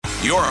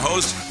your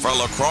host for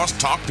Lacrosse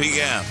Talk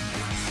PM,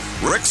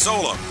 Rick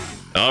Solem.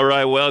 All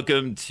right,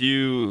 welcome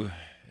to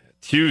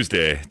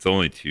Tuesday. It's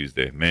only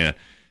Tuesday, man.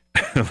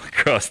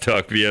 Lacrosse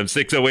Talk PM,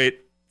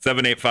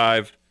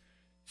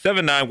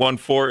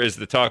 608-785-7914 is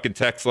the talk and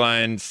text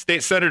line.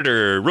 State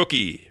Senator,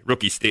 rookie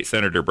State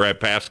Senator Brad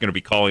Pfaff is going to be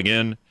calling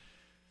in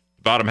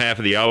bottom half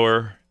of the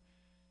hour.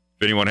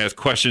 If anyone has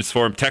questions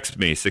for him, text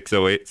me,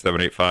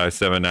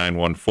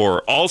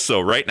 608-785-7914. Also,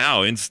 right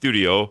now in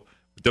studio,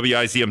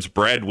 WIZM's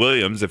Brad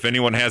Williams. If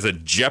anyone has a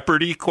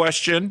Jeopardy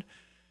question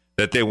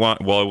that they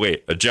want,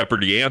 a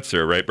Jeopardy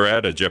answer, right,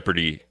 Brad? A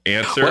Jeopardy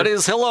answer. What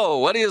is hello?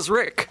 What is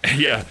Rick?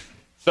 Yeah.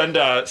 Send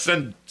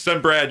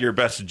Brad your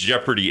best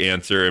Jeopardy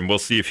answer, and we'll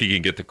see if he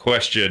can get the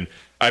question.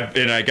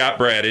 I got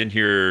Brad in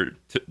here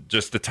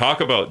just to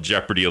talk about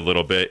Jeopardy a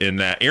little bit, in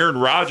that Aaron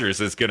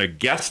Rodgers is going to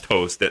guest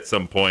host at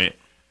some point.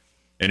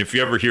 And if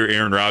you ever hear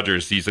Aaron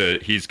Rodgers, he's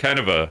kind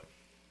of a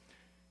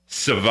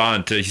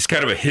savant. He's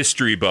kind of a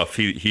history buff.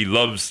 He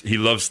loves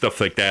stuff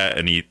like that,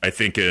 and I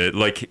think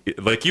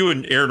like you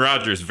and Aaron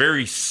Rodgers,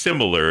 very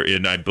similar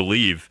in, I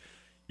believe,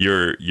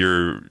 your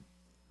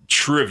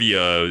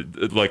trivia,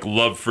 like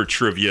love for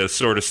trivia,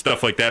 sort of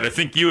stuff like that. I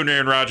think you and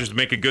Aaron Rodgers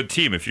make a good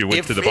team if you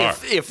went to the bar.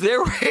 If there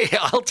were,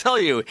 I'll tell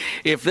you,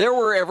 if there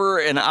were ever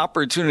an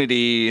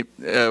opportunity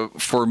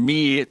for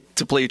me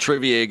to play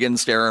trivia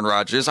against Aaron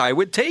Rodgers, I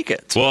would take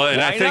it. Well,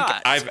 and Why I think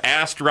not? I've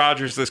asked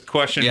Rodgers this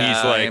question. Yeah,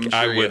 he's like, I'm sure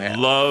I would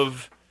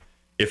love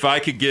if I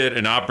could get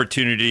an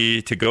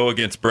opportunity to go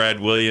against Brad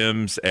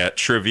Williams at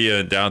trivia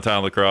in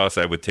downtown La Crosse,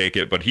 I would take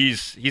it. But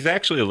he's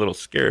actually a little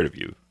scared of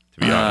you, to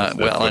be honest.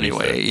 Well,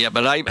 anyway, yeah,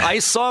 but I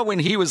saw when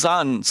he was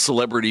on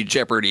Celebrity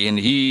Jeopardy, and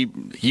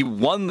he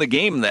won the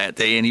game that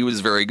day, and he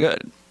was very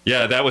good.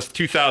 Yeah, that was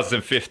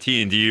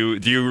 2015. Do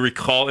you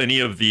recall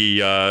any of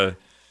the?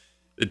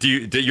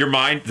 Your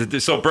mind?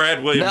 So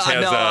Brad Williams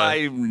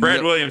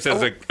Williams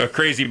has a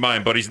crazy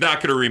mind, but he's not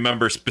going to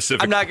remember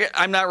specific.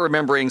 I'm not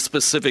remembering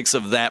specifics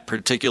of that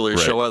particular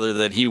show, other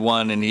that he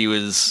won and he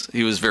was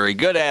very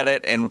good at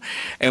it, and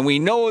we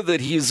know that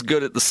he's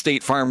good at the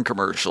State Farm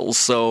commercials.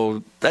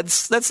 So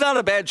that's not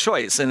a bad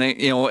choice. And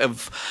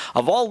of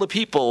all the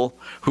people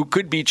who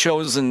could be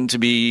chosen to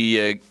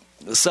be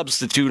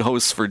substitute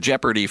hosts for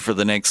Jeopardy for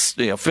the next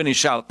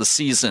finish out the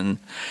season.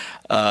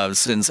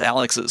 Since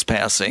Alex's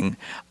passing,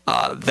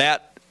 for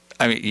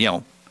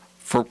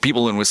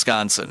people in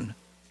Wisconsin,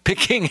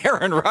 picking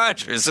Aaron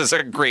Rodgers is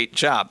a great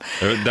job.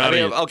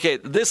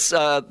 This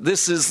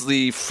is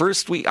the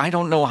first week. I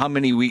don't know how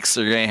many weeks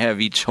they're going to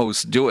have each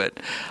host do it,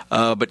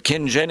 but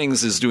Ken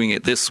Jennings is doing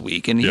it this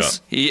week, and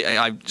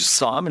I just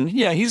saw him, and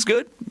he's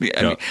good.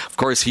 I mean, of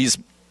course, he's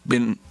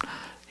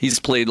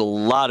played a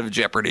lot of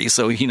Jeopardy,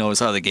 so he knows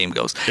how the game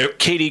goes. Yep.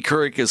 Katie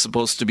Couric is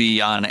supposed to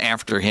be on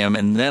after him,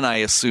 and then I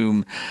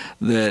assume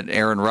that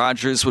Aaron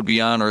Rodgers would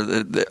be on, or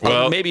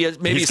maybe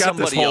he's got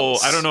somebody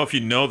else. I don't know if you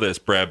know this,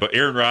 Brad, but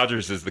Aaron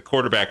Rodgers is the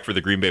quarterback for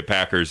the Green Bay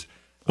Packers.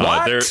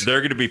 What?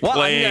 They're going to be playing.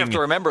 I'm going to have to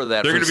remember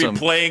that. They're going to be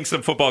playing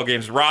some football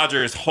games.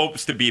 Rodgers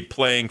hopes to be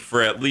playing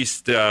for at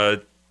least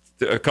a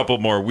couple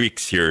more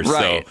weeks here,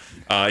 right.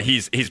 So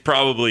he's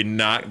probably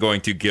not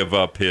going to give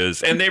up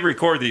his. And they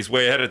record these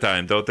way ahead of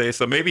time, don't they?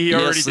 So maybe he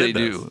already did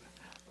this. Yes,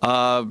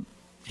 they do.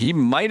 He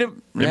might have.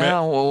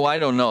 I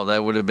don't know.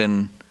 That would have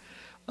been.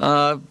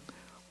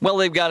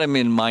 They've got him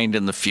in mind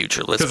in the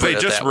future. Let's put it that way.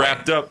 Because they just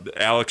wrapped up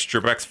Alex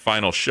Trebek's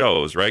final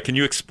shows, right? Can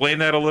you explain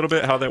that a little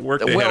bit, how that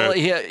worked?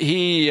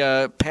 He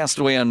passed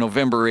away on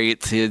November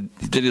 8th. He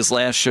did his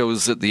last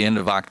shows at the end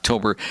of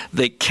October.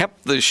 They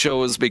kept the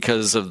shows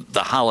because of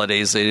the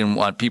holidays. They didn't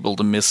want people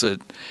to miss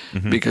it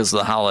because of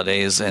the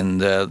holidays.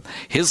 And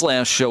his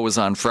last show was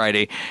on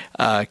Friday.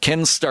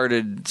 Ken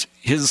started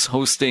his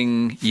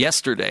hosting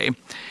yesterday.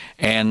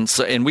 And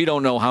we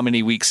don't know how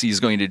many weeks he's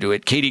going to do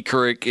it. Katie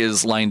Couric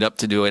is lined up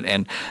to do it,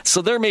 and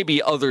so there may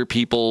be other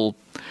people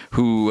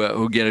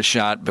who get a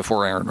shot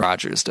before Aaron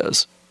Rodgers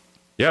does.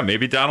 Yeah,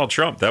 maybe Donald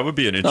Trump. That would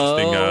be an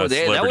interesting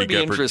celebrity that would be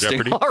interesting.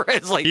 Jeopardy. All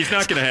right, he's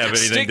not going to have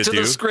anything to do. Stick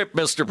to the script,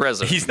 Mr.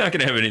 President. He's not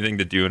going to have anything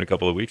to do in a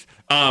couple of weeks.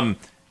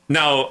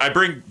 Now, I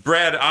bring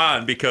Brad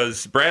on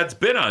because Brad's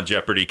been on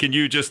Jeopardy. Can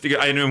you just,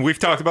 I know we've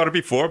talked about it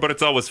before, but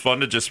it's always fun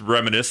to just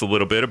reminisce a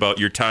little bit about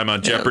your time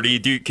on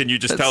Jeopardy. Can you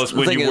just tell us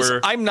when you were?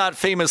 I'm not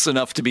famous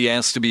enough to be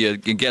asked to be a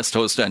guest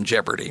host on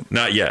Jeopardy.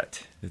 Not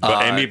yet.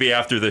 But and maybe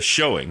after the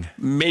showing.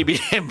 Maybe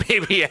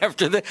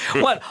after the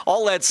what?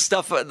 All that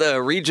stuff,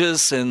 the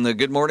Regis and the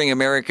Good Morning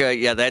America,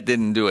 that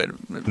didn't do it.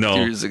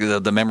 No.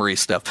 The memory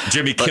stuff.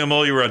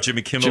 Kimmel, you were on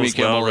Jimmy Kimmel as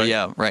well, right?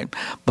 Yeah, right.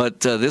 But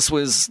this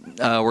was,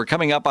 we're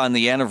coming up on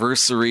the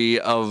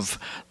anniversary of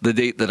the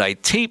date that I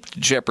taped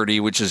Jeopardy,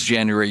 which is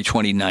January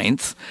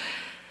 29th,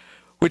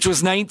 which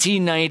was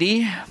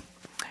 1990.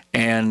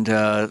 And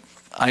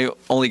I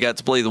only got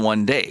to play the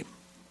one day.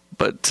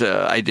 But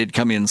I did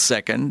come in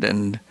second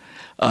and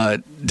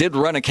did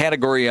run a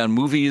category on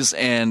movies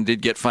and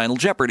did get Final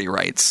Jeopardy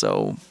right.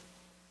 So,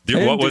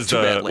 what was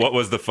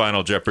the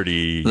Final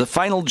Jeopardy? The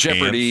Final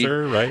Jeopardy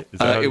answer, right?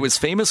 It was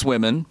famous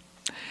women,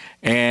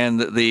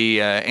 and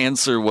the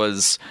answer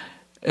was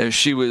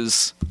she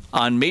was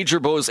on Major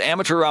Beau's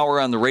amateur hour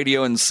on the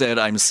radio and said,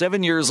 I'm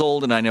 7 years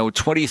old and I know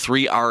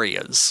 23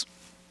 arias.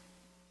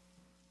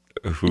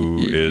 Who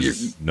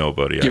is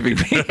nobody?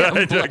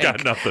 I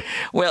got nothing.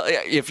 Well,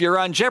 if you're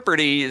on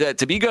Jeopardy,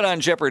 to be good on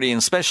Jeopardy, and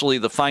especially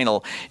the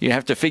final, you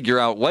have to figure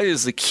out what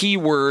is the key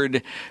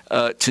word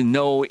to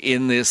know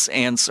in this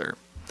answer.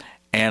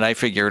 And I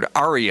figured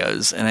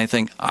arias, and I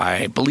think,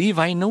 I believe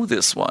I know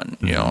this one.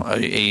 Mm-hmm.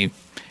 You know,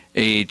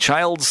 a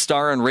child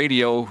star on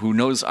radio who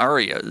knows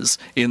arias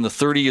in the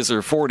 30s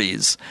or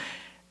 40s.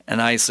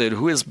 And I said,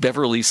 who is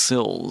Beverly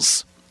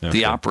Sills,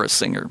 the opera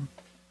singer?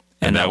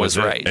 And that was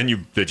right.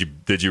 And did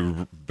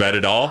you bet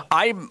it all?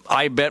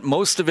 I bet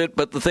most of it,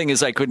 but the thing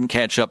is I couldn't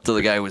catch up to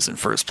the guy who was in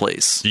first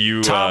place.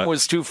 Tom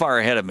was too far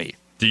ahead of me.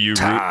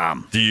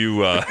 Tom.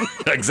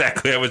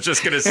 Exactly. I was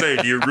just going to say,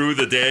 do you rue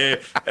the day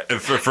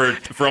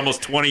for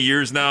almost 20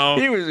 years now?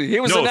 He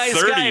was a nice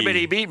 30, guy, but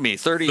he beat me.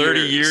 30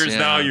 years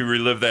now, you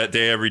relive that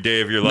day every day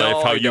of your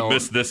life, how you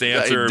missed this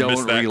answer or missed that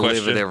question. I don't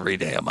relive it every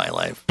day of my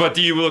life. But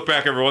do you look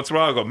back every once in a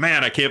while and go,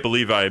 man, I can't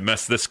believe I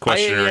messed this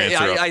question or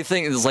answer up? I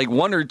think there's like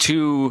one or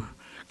two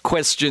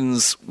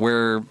questions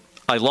where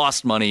I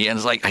lost money, and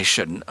it's like, I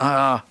shouldn't.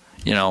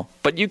 You know,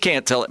 but you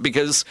can't tell it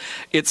because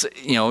it's,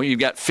 you know, you've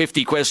got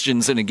 50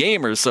 questions in a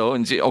game or so,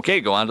 and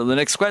okay, go on to the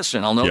next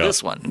question. I'll know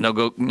this one. And they'll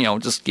go, you know,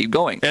 just keep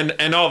going.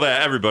 And all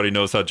that, everybody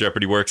knows how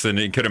Jeopardy works, and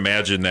you could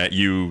imagine that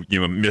you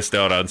missed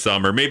out on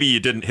some, or maybe you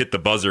didn't hit the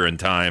buzzer in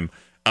time.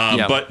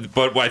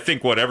 But I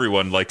think what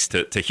everyone likes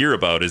to hear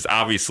about is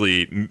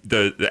obviously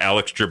the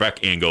Alex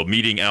Trebek angle,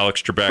 meeting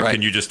Alex Trebek. Right.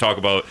 Can you just talk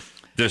about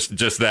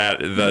just that,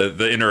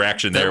 the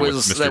interaction there with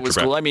Mr. That was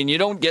Trebek? Cool. I mean, you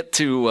don't get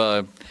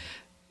to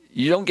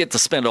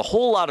spend a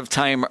whole lot of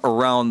time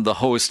around the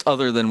host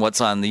other than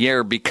what's on the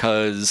air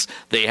because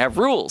they have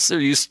rules.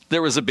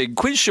 There was a big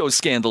quiz show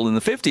scandal in the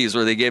 50s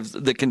where they gave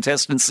the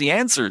contestants the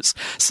answers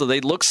so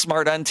they'd look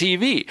smart on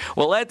TV.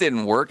 Well, that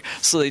didn't work,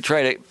 so they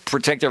try to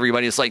protect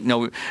everybody. It's like,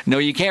 no,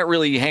 you can't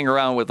really hang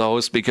around with the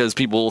host because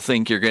people will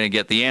think you're going to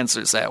get the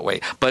answers that way.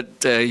 But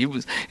he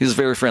was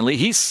very friendly.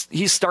 He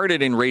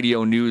started in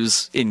radio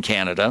news in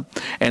Canada,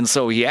 and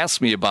so he asked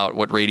me about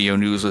what radio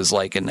news was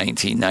like in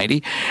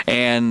 1990,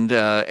 and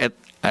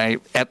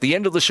at the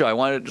end of the show, I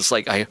wanted just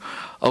like, I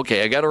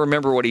got to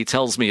remember what he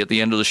tells me at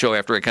the end of the show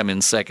after I come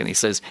in second. He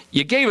says,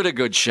 you gave it a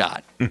good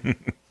shot.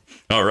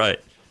 All right.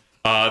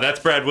 That's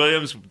Brad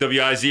Williams,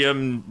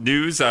 WIZM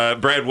News.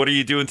 Brad, what are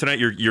you doing tonight?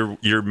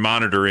 You're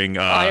monitoring.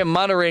 I am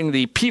monitoring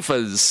the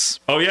PFAS.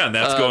 Oh yeah, and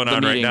that's going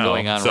on right now.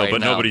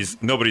 But now.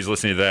 nobody's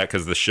listening to that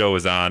because the show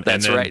is on.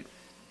 That's right.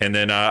 And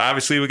then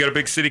obviously we got a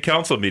big city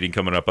council meeting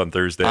coming up on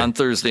Thursday. On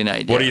Thursday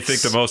night. What do you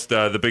think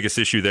the biggest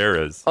issue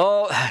there is?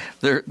 Oh,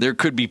 there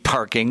could be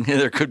parking.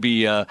 There could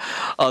be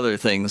other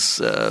things,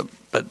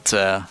 but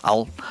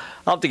I'll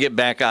have to get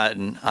back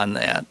on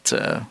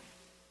that.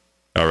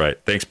 All right,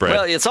 thanks, Brad.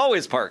 Well, it's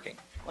always parking.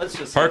 Let's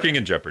just parking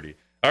and Jeopardy.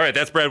 All right,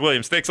 that's Brad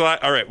Williams. Thanks a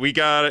lot. All right,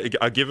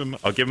 I'll give him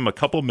a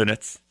couple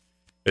minutes.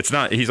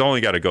 He's only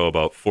got to go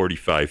about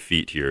 45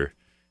 feet here.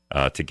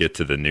 To get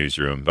to the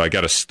newsroom. I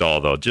got to stall,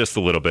 though, just a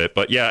little bit.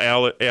 But, yeah,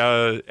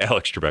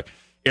 Alex Trebek.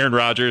 Aaron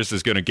Rodgers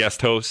is going to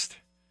guest host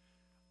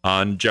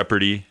on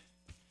Jeopardy.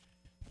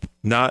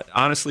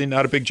 Honestly,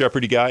 not a big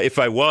Jeopardy guy. If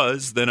I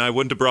was, then I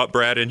wouldn't have brought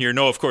Brad in here.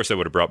 No, of course I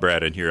would have brought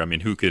Brad in here. I mean,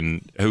 who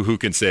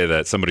can say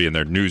that somebody in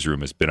their newsroom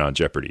has been on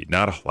Jeopardy?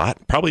 Not a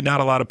lot. Probably not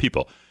a lot of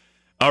people.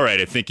 All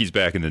right, I think he's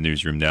back in the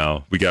newsroom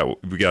now. We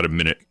got a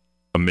minute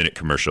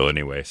commercial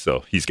anyway.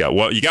 So you got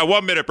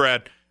 1 minute,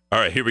 Brad. All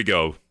right, here we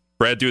go.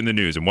 Brad doing the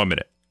news in 1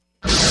 minute.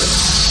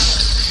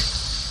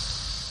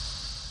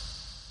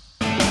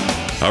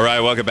 All right,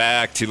 welcome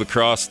back to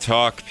Lacrosse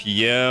Talk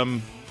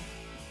PM.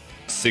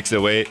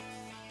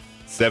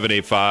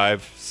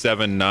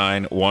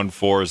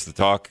 608-785-7914 is the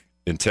talk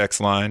and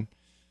text line.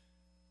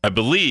 I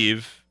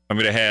believe I'm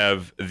going to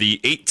have the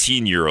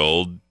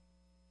 18-year-old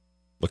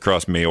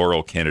lacrosse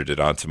mayoral candidate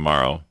on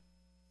tomorrow,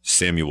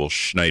 Samuel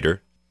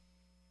Schneider,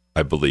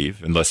 I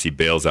believe, unless he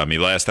bails on me.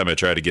 Last time I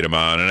tried to get him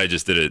on, and I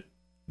just did it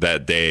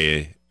that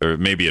day, or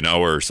maybe an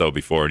hour or so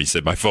before, and he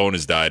said, my phone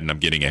has died and I'm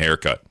getting a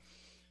haircut.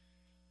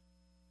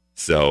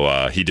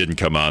 So he didn't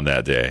come on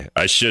that day.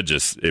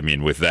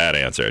 With that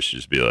answer, I should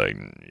just be like,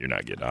 you're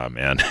not getting on,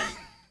 man.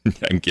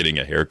 I'm getting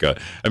a haircut.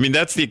 I mean,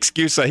 that's the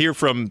excuse I hear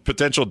from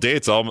potential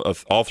dates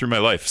all through my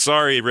life.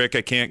 Sorry, Rick,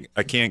 I can't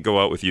go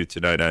out with you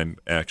tonight. I'm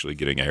actually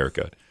getting a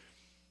haircut.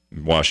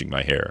 I'm washing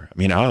my hair. I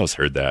mean, I always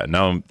heard that.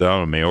 Now I'm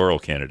a mayoral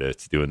candidate.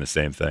 It's doing the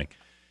same thing.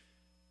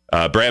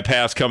 Brad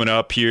Pfaff's coming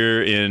up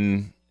here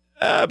in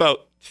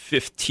about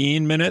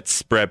 15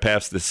 minutes. Brad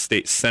Pfaff's the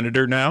state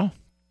senator now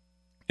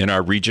in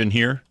our region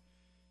here.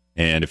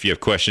 And if you have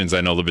questions,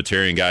 I know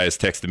Libertarian guy has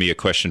texted me a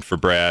question for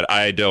Brad.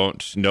 I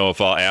don't know if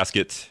I'll ask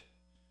it.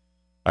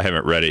 I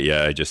haven't read it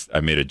yet.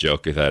 I made a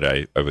joke that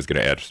I was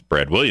going to ask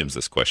Brad Williams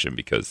this question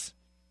because,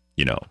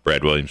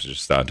 Brad Williams is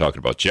just on talking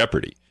about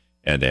Jeopardy,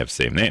 and they have the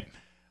same name.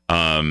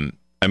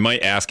 I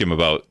might ask him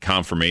about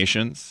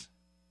confirmations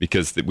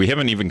because we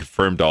haven't even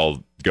confirmed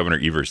all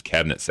Governor Evers'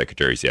 cabinet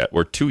secretaries yet.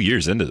 We're 2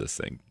 years into this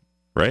thing,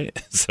 right?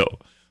 So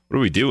what are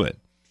we doing?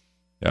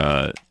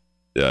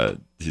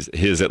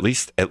 his at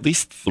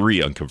least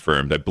 3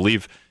 unconfirmed, I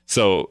believe.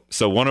 So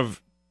one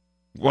of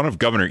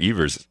Governor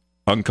Evers'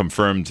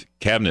 unconfirmed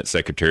cabinet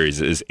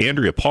secretaries is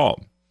Andrea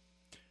Palm,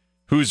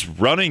 who's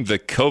running the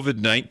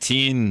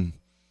COVID-19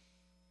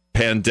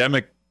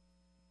 pandemic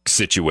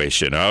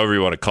situation, however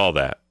you want to call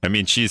that. I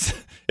mean,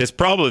 it's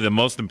probably the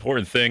most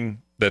important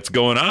thing that's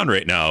going on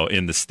right now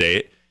in the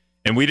state,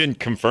 and we didn't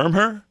confirm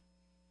her.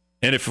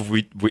 And if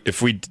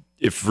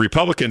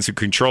Republicans who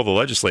control the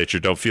legislature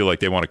don't feel like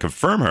they want to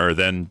confirm her,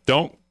 then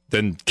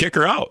kick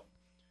her out.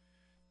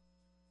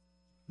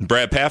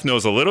 Brad Pfaff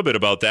knows a little bit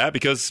about that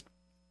because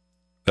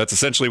that's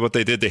essentially what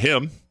they did to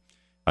him.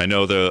 I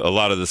know a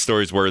lot of the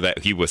stories were that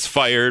he was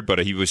fired, but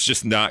he was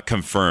just not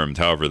confirmed.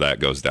 However that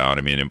goes down.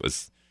 I mean,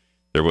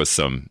 there was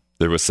some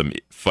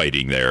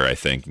fighting there. I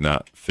think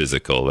not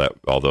physical. It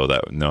would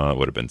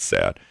have been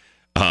sad.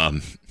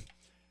 It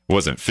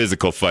wasn't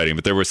physical fighting,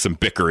 but there was some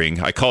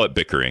bickering. I call it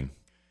bickering.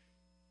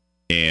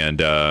 And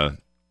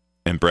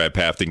Brad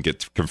Pfaff didn't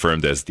get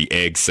confirmed as the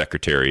Ag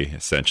Secretary,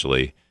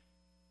 essentially.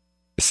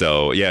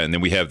 So, yeah, and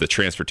then we have the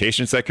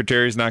Transportation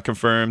Secretary is not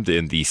confirmed,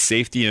 and the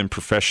Safety and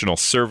Professional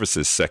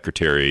Services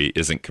Secretary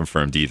isn't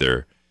confirmed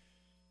either.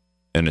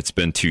 And it's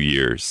been 2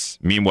 years.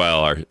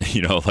 Meanwhile,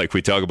 like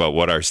we talk about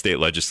what our state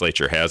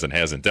legislature has and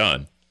hasn't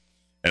done,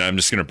 and I'm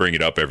just going to bring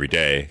it up every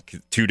day.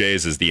 2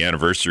 days is the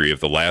anniversary of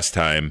the last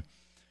time.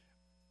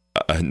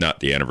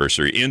 Not the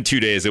anniversary. In 2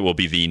 days, it will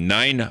be the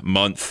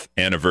 9-month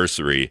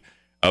anniversary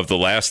of the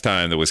last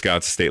time the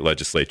Wisconsin state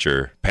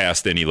legislature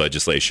passed any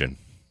legislation.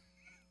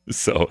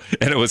 And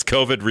it was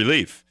COVID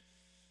relief.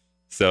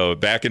 So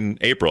back in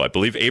April, I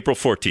believe April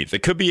 14th.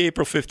 It could be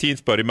April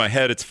 15th, but in my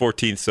head, it's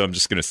 14th, so I'm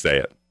just going to say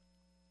it.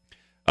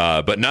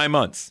 But 9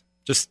 months,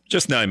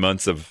 just 9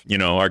 months of,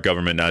 our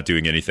government not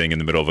doing anything in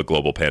the middle of a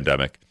global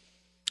pandemic.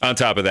 On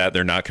top of that,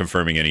 they're not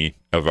confirming any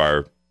of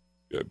our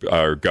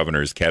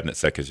governor's cabinet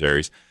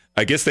secretaries.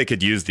 I guess they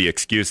could use the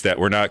excuse that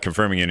we're not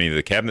confirming any of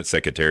the cabinet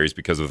secretaries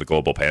because of the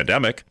global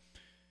pandemic.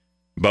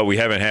 But we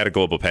haven't had a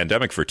global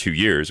pandemic for 2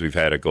 years. We've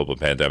had a global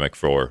pandemic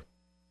for,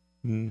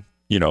 the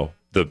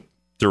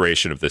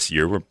duration of this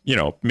year. We're,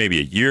 maybe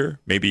a year,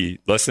 maybe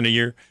less than a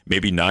year,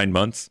 maybe 9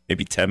 months,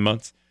 maybe 10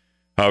 months.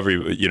 However,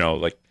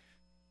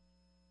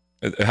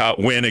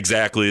 when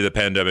exactly the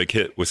pandemic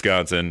hit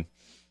Wisconsin,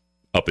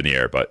 up in the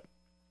air. But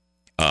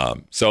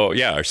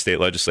our state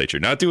legislature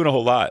not doing a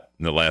whole lot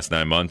in the last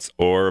 9 months,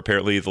 or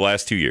apparently the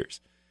last 2 years.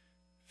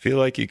 Feel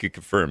like you could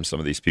confirm some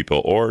of these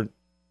people, or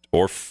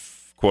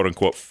quote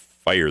unquote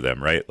fire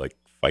them, right? Like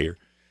fire.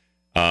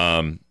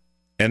 And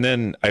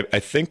then I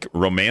think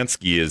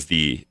Romansky is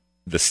the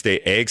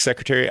state ag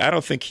secretary. I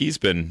don't think he's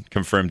been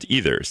confirmed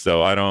either.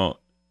 So I know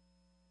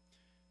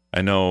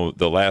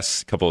the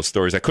last couple of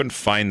stories, I couldn't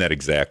find that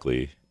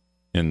exactly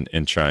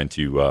in trying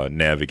to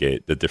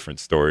navigate the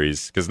different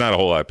stories, because not a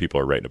whole lot of people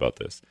are writing about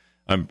this.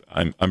 I'm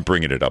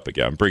bringing it up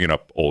again. I'm bringing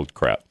up old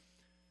crap.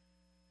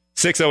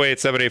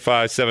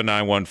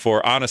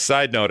 608-785-7914. On a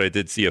side note, I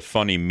did see a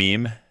funny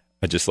meme.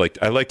 I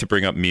like to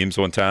bring up memes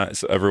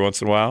every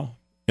once in a while.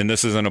 And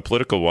this isn't a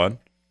political one,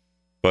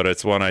 but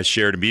it's one I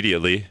shared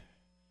immediately.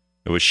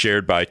 It was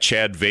shared by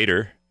Chad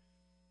Vader.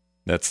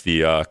 That's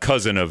the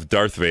cousin of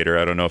Darth Vader.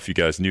 I don't know if you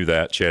guys knew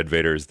that. Chad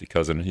Vader is the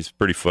cousin. He's a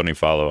pretty funny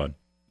follow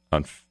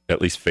on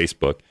at least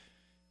Facebook.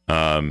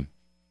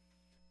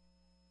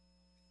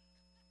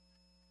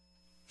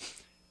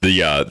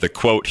 The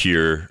quote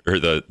here, or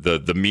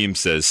the meme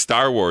says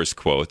Star Wars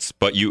quotes,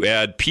 but you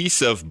add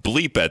piece of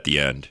bleep at the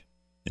end.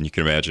 And you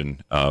can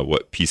imagine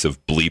what piece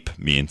of bleep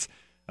means.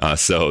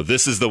 So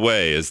this is the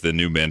way is the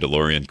new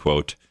Mandalorian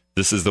quote.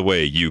 This is the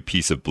way, you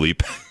piece of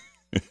bleep.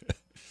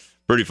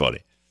 Pretty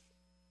funny.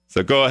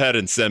 So go ahead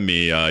and send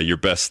me your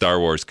best Star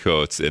Wars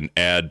quotes and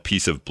add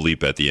piece of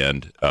bleep at the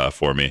end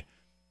for me.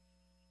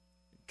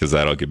 Because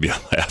that'll give me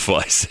a laugh while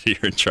I sit here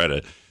and try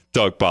to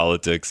talk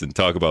politics and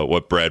talk about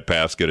what Brad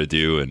Pfaff's going to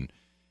do.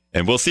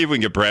 And we'll see if we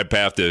can get Brad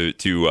Pfaff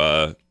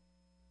to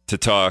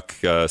talk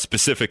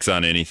specifics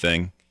on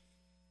anything.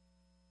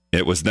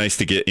 It was nice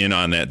to get in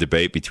on that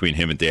debate between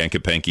him and Dan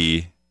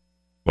Kopenke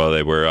while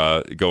they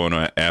were going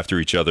after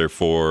each other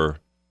for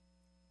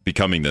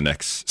becoming the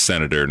next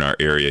senator in our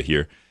area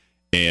here.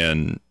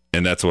 And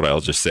that's what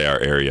I'll just say, our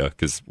area,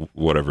 because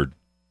whatever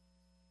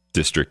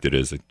district it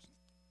is, I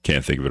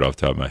can't think of it off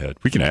the top of my head.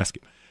 We can ask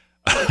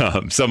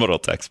him. Someone will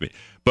text me.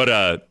 But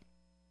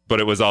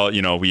it was all,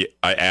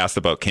 I asked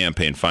about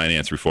campaign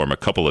finance reform a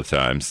couple of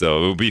times.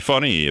 So it would be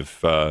funny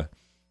if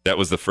that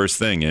was the first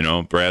thing,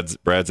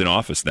 Brad's in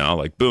office now,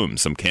 like, boom,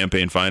 some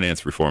campaign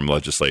finance reform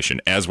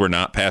legislation. As we're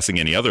not passing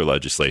any other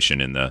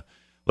legislation in the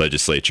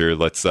legislature,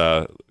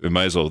 we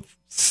might as well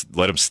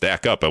let them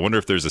stack up. I wonder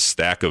if there's a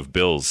stack of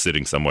bills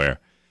sitting somewhere.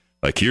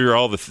 Like, here are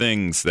all the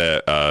things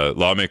that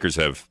lawmakers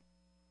have,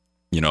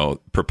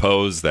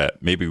 proposed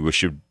that maybe we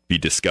should be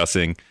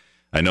discussing.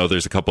 I know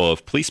there's a couple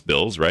of police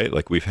bills, right?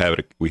 Like we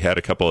had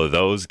a couple of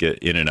those get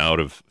in and out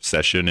of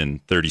session in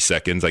 30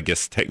 seconds. I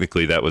guess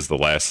technically that was the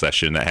last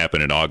session that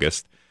happened in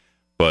August.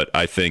 But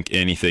I think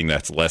anything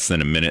that's less than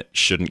a minute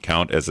shouldn't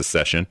count as a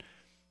session.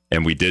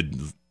 And we did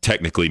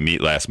technically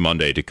meet last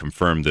Monday to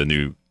confirm the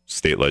new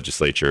state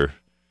legislature.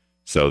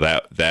 So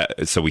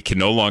so we can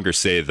no longer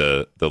say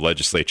the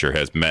legislature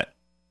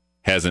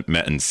hasn't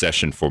met in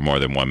session for more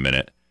than 1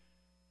 minute,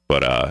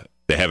 but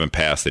they haven't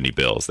passed any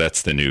bills.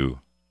 That's the new,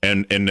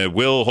 and they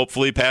will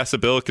hopefully pass a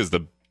bill because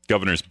the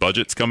governor's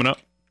budget's coming up.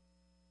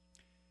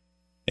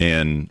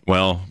 And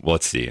well,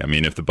 let's see. I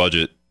mean, if the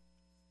budget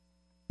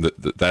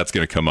that's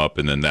going to come up,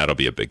 and then that'll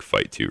be a big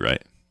fight too,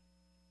 right?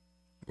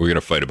 We're going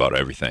to fight about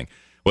everything.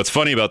 What's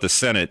funny about the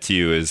Senate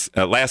too is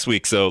last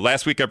week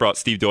I brought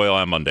Steve Doyle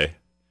on Monday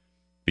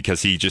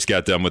because he just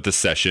got done with the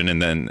session,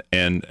 and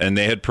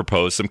they had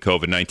proposed some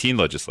COVID-19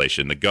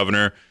 legislation. The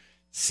governor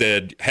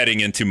said heading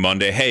into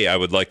Monday, hey, I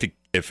would like to,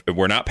 if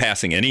we're not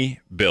passing any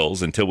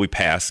bills until we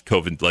pass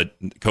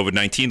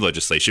COVID-19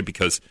 legislation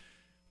because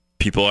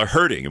people are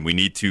hurting and we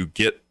need to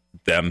get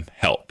them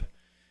help.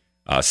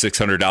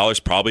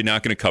 $600 probably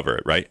not going to cover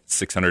it, right?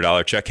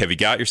 $600 check. Have you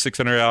got your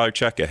 $600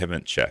 check? I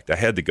haven't checked. I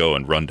had to go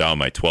and run down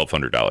my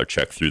 $1,200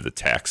 check through the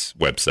tax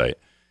website.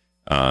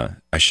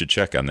 I should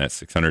check on that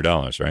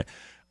 $600, right?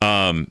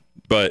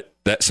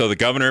 So the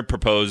governor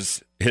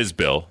proposed his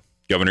bill,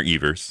 Governor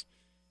Evers,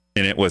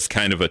 and it was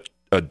kind of a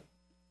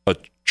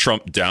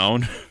Trump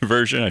down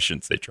version. I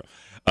shouldn't say Trump.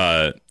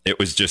 It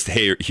was just,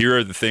 hey, here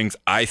are the things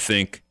I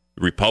think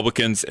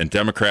Republicans and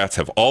Democrats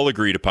have all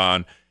agreed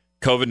upon.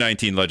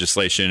 COVID-19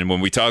 legislation. And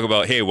when we talk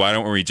about, hey, why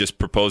don't we just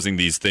proposing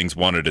these things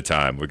one at a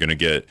time? We're going to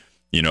get,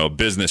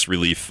 business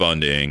relief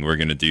funding. We're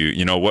going to do,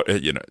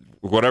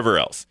 whatever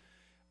else.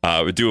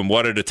 We're doing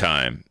one at a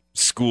time.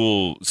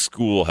 School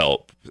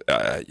help.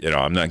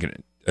 I'm not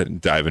going to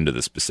dive into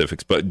the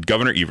specifics, but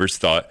Governor Evers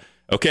thought,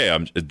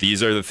 okay,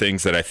 these are the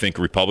things that I think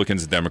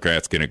Republicans and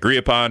Democrats can agree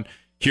upon.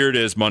 Here it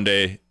is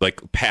Monday,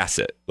 pass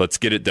it. Let's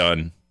get it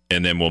done,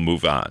 and then we'll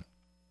move on.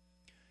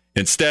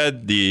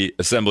 Instead, the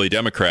Assembly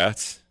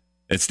Democrats,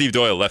 and Steve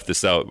Doyle left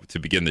this out to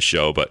begin the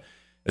show, but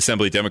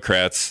Assembly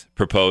Democrats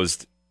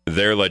proposed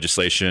their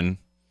legislation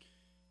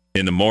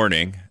in the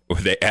morning.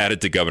 They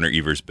added to Governor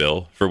Evers'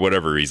 bill for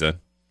whatever reason.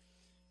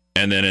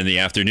 And then in the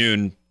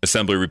afternoon,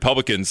 Assembly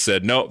Republicans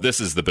said, no,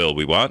 this is the bill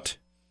we want.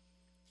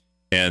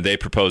 And they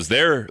proposed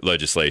their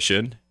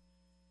legislation.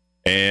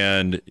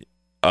 And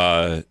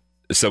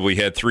so we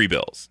had three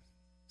bills.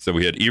 So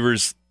we had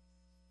Evers'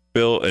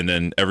 bill, and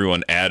then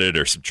everyone added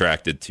or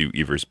subtracted to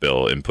Evers'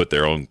 bill and put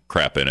their own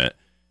crap in it.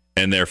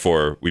 And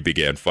therefore, we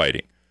began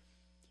fighting.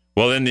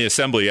 Well, then the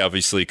Assembly,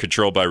 obviously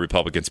controlled by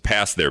Republicans,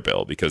 passed their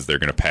bill because they're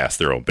going to pass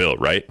their own bill,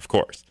 right? Of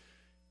course.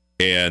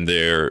 And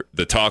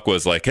the talk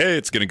was like, hey,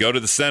 it's going to go to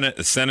the Senate.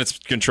 The Senate's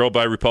controlled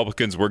by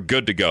Republicans. We're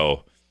good to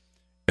go.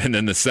 And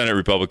then the Senate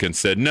Republicans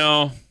said,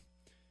 no,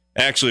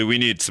 actually, we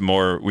need some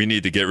more. We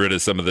need to get rid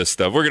of some of this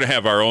stuff. We're going to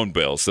have our own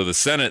bill. So the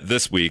Senate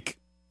this week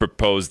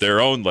proposed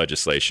their own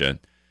legislation.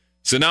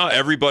 So now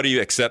everybody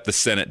except the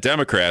Senate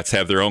Democrats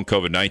have their own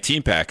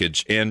COVID-19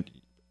 package. And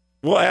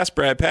we'll ask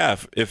Brad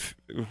Pfaff if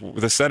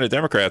the Senate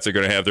Democrats are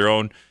going to have their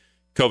own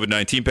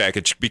COVID-19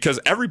 package, because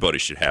everybody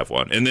should have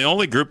one. And the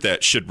only group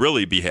that should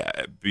really be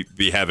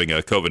having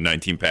a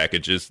COVID-19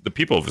 package is the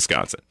people of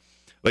Wisconsin.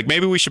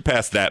 Maybe we should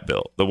pass that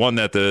bill, the one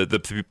that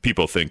the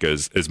people think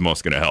is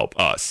most going to help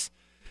us,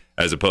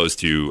 as opposed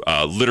to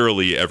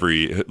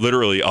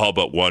literally all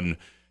but one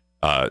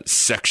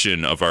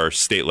section of our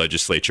state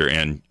legislature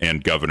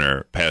and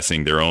governor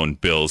passing their own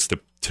bills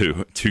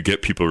to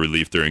get people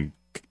relief during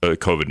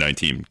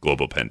COVID-19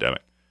 global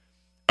pandemic.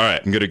 All right,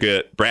 I'm going to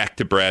get back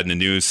to Brad in the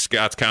news.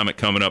 Scott's comment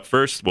coming up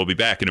first. We'll be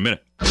back in a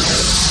minute.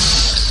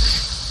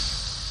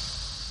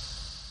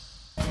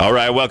 All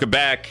right, welcome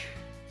back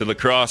to La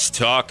Crosse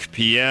Talk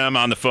PM.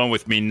 On the phone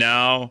with me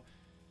now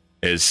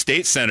is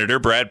State Senator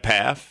Brad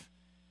Pfaff.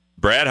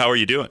 Brad, how are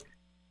you doing?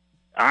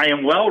 I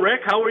am well,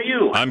 Rick. How are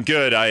you? I'm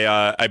good.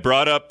 I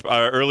brought up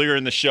earlier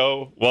in the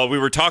show, well, we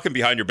were talking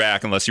behind your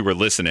back unless you were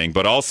listening,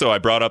 but also I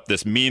brought up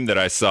this meme that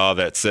I saw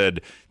that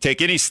said,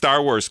 take any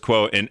Star Wars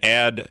quote and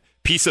add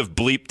piece of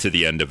bleep to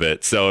the end of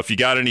it. So if you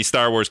got any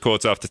Star Wars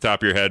quotes off the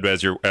top of your head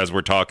as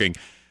we're talking,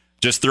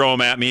 just throw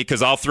them at me,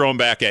 because I'll throw them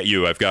back at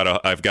you. I've got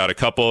a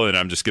couple, and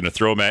I'm just going to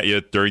throw them at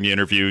you during the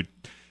interview,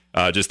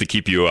 just to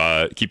keep you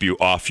off keep you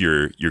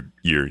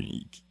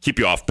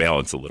off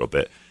balance a little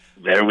bit.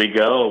 There we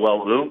go.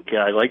 Well, Luke,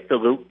 I like the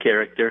Luke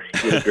character.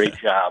 He did a great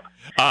job.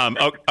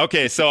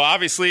 Okay, so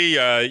obviously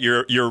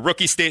you're a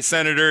rookie state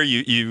senator.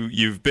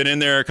 You've been in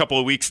there a couple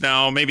of weeks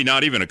now, maybe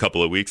not even a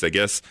couple of weeks, I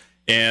guess.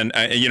 And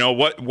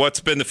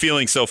what's been the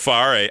feeling so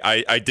far?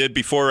 I did,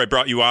 before I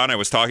brought you on, I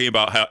was talking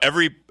about how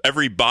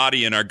every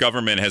body in our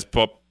government has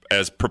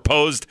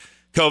proposed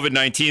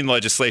COVID-19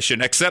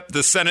 legislation except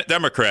the Senate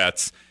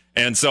Democrats.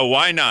 And so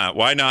why not?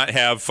 Why not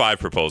have 5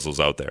 proposals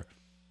out there?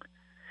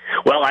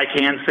 Well, I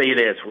can say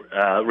this,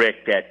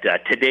 Rick,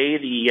 that today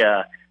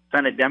the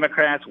Senate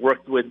Democrats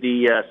worked with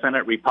the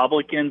Senate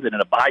Republicans, and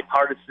in a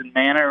bipartisan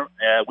manner,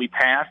 we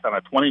passed on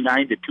a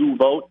 29-2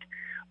 vote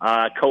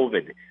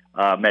COVID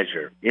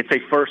measure. It's a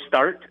first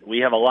start. We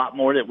have a lot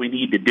more that we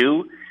need to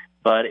do,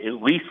 but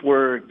at least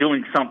we're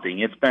doing something.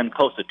 It's been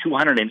close to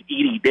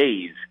 280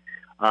 days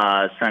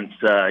since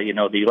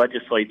the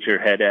legislature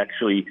had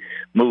actually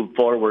moved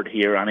forward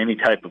here on any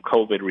type of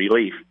COVID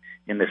relief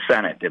in the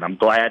Senate, and I'm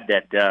glad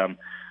that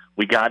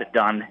we got it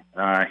done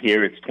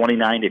here. It's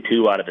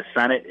 29-2 out of the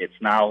Senate. It's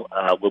now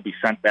will be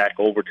sent back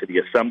over to the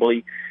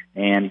Assembly,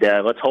 and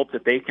let's hope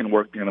that they can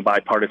work in a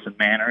bipartisan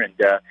manner and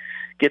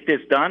get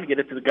this done, get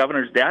it to the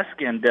governor's desk,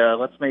 and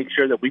let's make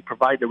sure that we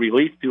provide the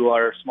relief to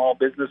our small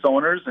business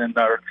owners and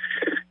our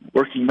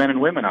working men and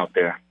women out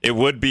there. It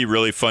would be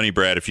really funny,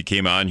 Brad, if you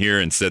came on here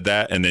and said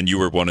that, and then you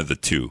were one of the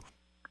two.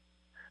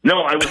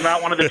 No, I was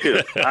not one of the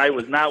two. I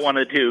was not one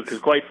of the two, because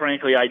quite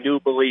frankly, I do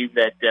believe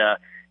that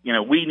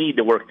we need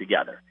to work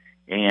together.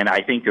 And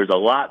I think there's a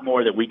lot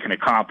more that we can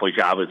accomplish,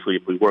 obviously,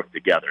 if we work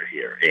together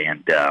here.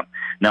 And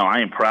no, I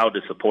am proud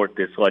to support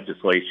this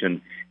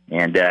legislation.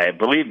 And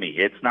believe me,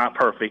 it's not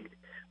perfect.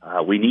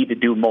 We need to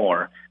do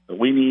more, but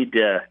we need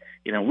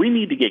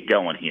to get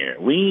going here.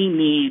 We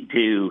need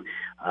to,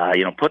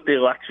 put the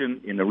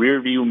election in the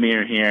rearview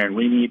mirror here, and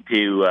we need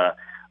to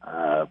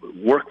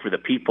work for the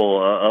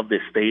people of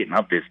this state and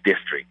of this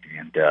district.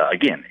 And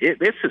again,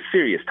 it's a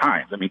serious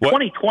times. I mean,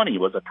 2020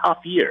 was a tough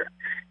year.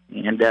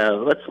 And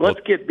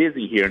let's get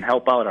busy here and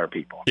help out our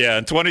people. Yeah,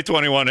 and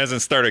 2021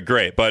 hasn't started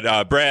great.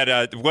 But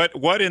Brad,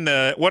 what in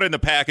the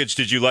package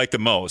did you like the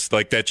most?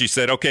 Like that you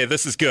said, okay,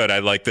 this is good. I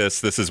like this.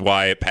 This is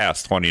why it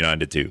passed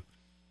 29-2.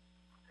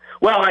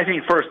 Well, I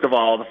think first of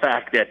all the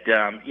fact that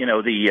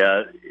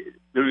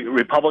the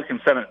Republican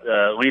Senate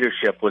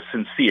leadership was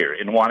sincere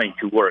in wanting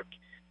to work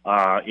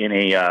in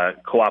a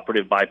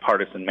cooperative,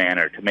 bipartisan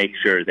manner to make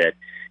sure that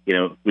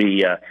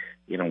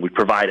we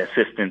provide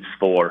assistance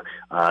for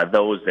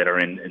those that are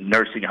in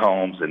nursing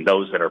homes and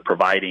those that are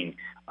providing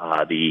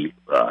the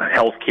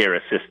health care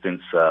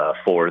assistance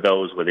for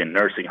those within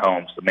nursing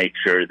homes, to make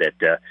sure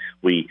that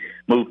we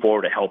move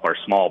forward to help our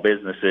small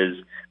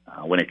businesses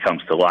when it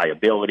comes to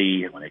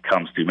liability, when it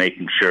comes to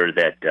making sure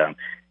that the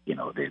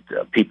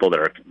people that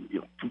are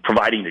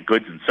providing the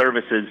goods and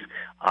services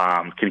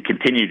can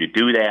continue to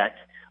do that.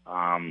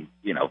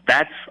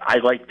 I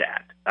like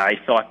that. I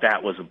thought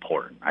that was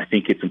important. I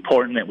think it's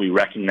important that we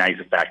recognize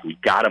the fact we've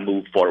got to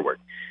move forward.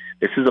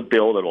 This is a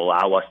bill that will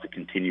allow us to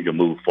continue to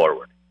move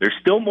forward. There's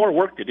still more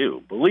work to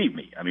do, believe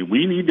me. I mean,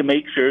 we need to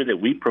make sure that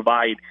we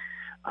provide,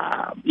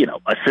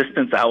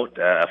 assistance out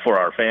for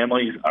our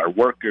families, our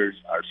workers,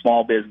 our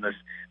small business.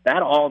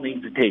 That all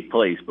needs to take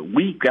place, but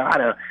we've got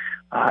to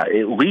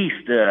at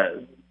least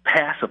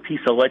pass a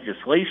piece of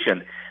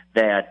legislation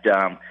that,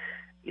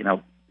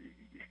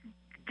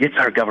 gets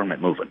our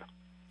government moving.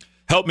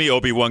 Help me,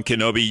 Obi-Wan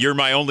Kenobi. You're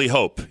my only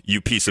hope, you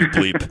piece of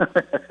bleep.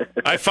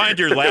 I find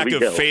your lack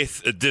of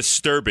faith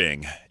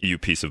disturbing, you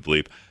piece of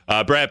bleep.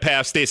 Brad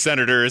Pfaff, state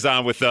senator, is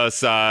on with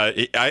us.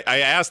 I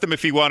asked him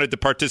if he wanted to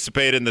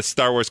participate in the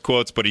Star Wars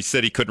quotes, but he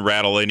said he couldn't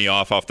rattle any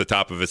off the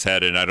top of his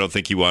head, and I don't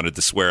think he wanted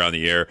to swear on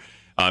the air,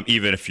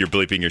 even if you're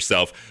bleeping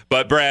yourself.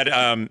 But, Brad,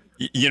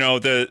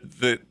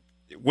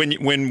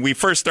 when we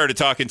first started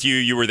talking to you,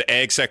 you were the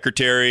ag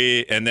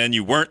secretary, and then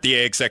you weren't the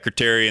ag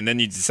secretary, and then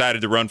you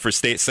decided to run for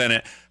state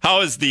senate. How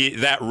has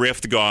that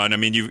rift gone? I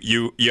mean,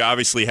 you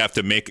obviously have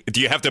to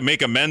do you have to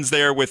make amends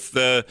there with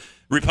the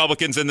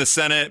Republicans in the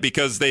Senate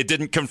because they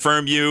didn't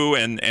confirm you,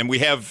 and we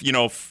have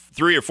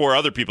 3 or 4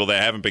 other people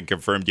that haven't been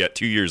confirmed yet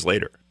 2 years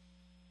later?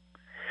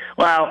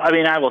 Well, I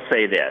mean, I will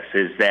say this,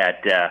 is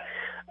that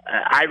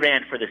I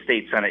ran for the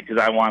state senate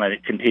because I want to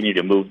continue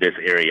to move this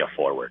area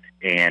forward.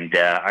 And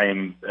I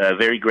am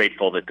very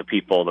grateful that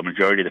the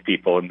majority of the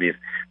people in the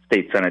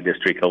state senate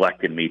district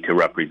elected me to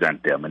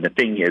represent them. And the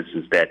thing is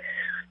that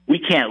we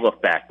can't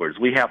look backwards.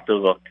 We have to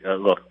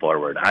look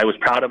forward. I was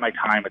proud of my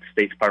time at the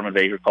State Department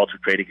of Agriculture,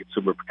 Trade, and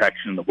Consumer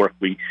Protection and the work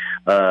we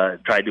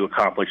tried to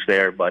accomplish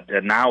there. But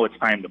now it's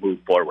time to move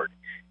forward.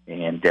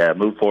 And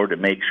move forward to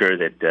make sure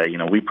that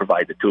we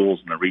provide the tools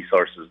and the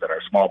resources that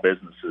our small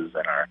businesses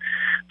and our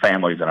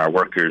families and our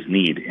workers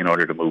need in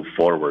order to move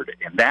forward.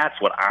 And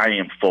that's what I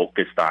am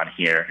focused on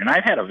here. And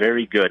I've had a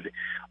very good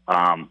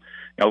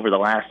over the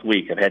last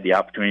week. I've had the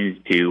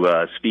opportunity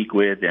to speak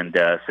with and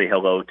say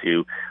hello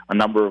to a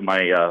number of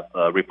my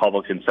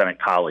Republican Senate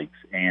colleagues,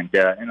 and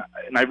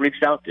I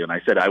reached out to, and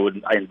I said I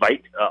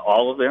invite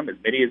all of them, as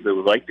many as they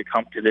would like, to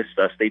come to this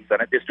state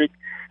Senate district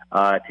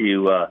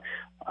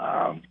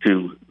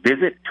to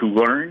visit, to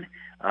learn,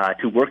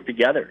 to work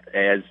together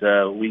as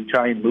we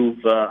try and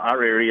move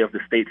our area of the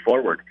state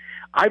forward.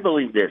 I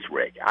believe this,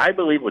 Rick. I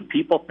believe when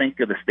people think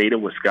of the state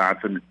of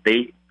Wisconsin,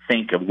 they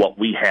think of what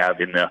we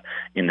have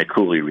in the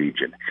Coulee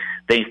region.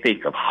 They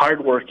think of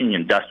hardworking,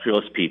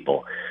 industrialist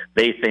people.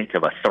 They think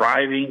of a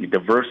thriving,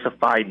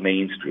 diversified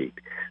Main Street.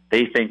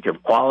 They think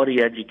of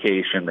quality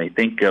education. They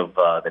think of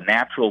the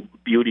natural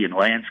beauty and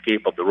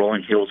landscape of the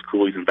rolling hills,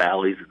 coulees, and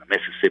valleys, and the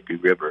Mississippi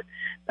River.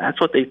 That's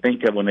what they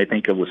think of when they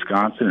think of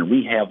Wisconsin, and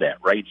we have that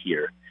right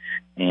here.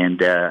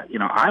 And,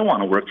 I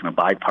want to work in a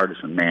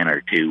bipartisan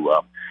manner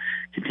to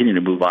continue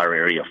to move our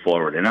area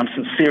forward. And I'm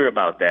sincere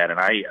about that, and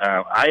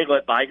I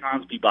let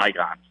bygones be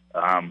bygones.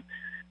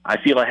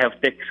 I feel I have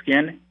thick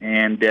skin,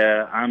 and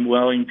I'm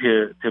willing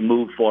to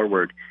move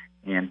forward.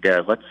 And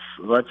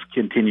let's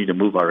continue to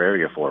move our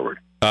area forward.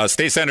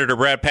 State Senator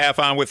Brad Pfaff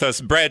on with us.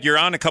 Brad, you're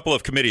on a couple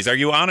of committees. Are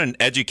you on an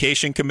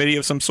education committee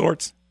of some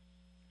sorts?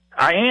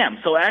 I am.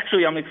 So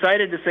actually, I'm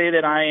excited to say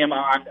that I am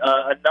on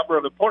a number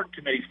of important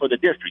committees for the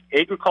district: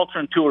 agriculture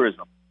and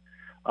tourism,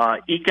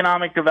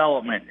 economic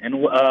development,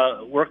 and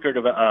work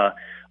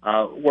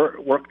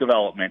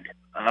development.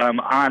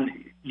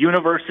 On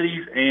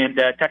universities and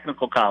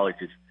technical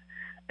colleges,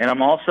 and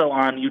I'm also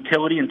on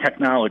utility and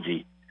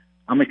technology.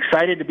 I'm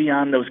excited to be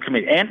on those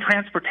committees, and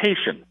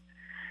transportation.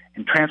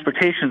 And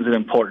transportation is an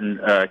important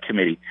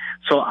committee.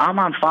 So I'm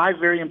on 5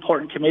 very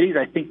important committees.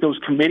 I think those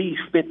committees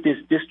fit this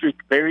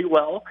district very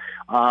well,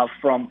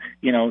 from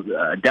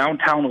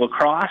downtown La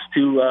Crosse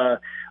to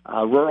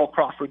rural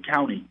Crawford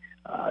County.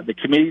 The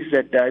committees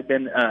that I've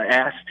been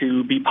asked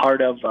to be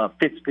part of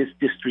fits this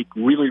district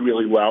really,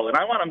 really well. And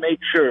I want to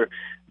make sure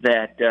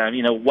that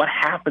what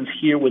happens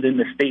here within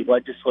the state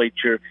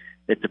legislature,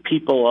 that the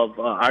people of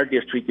our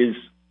district is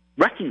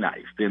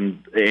recognized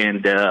and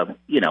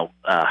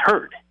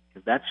heard.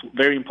 That's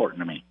very important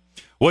to me.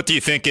 What do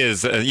you think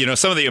is,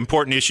 some of the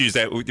important issues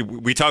that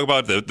we talk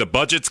about? The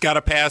budget's got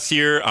to pass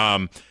here.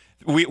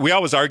 We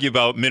always argue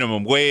about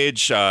minimum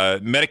wage,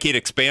 Medicaid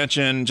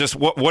expansion. Just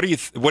what do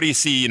you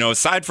see?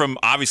 Aside from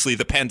obviously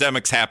the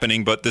pandemic's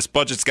happening, but this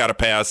budget's got to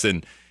pass,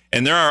 and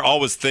there are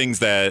always things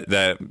that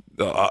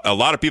a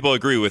lot of people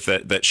agree with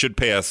that should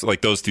pass,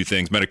 like those 2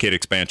 things: Medicaid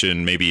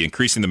expansion, maybe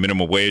increasing the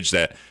minimum wage.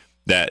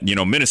 That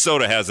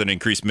Minnesota has an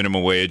increased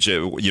minimum wage.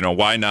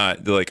 Why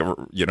not,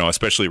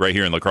 especially right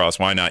here in La Crosse,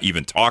 why not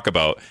even talk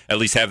about, at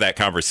least have that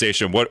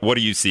conversation? What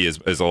do you see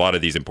as a lot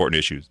of these important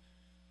issues?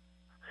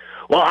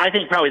 Well, I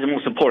think probably the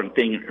most important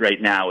thing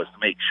right now is to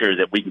make sure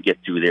that we can get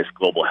through this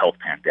global health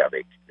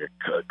pandemic,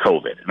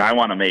 COVID. And I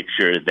want to make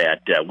sure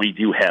that we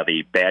do have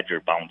a Badger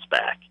bounce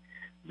back,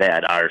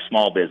 that our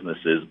small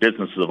businesses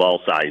of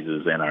all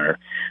sizes, and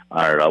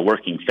our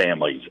working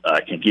families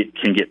can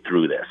get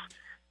through this.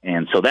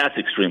 And so that's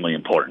extremely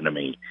important to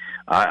me.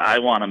 I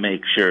want to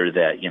make sure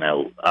that,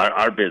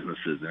 our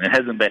businesses, and it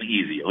hasn't been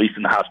easy, at least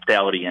in the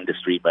hospitality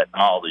industry, but in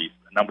all these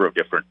number of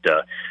different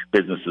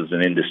businesses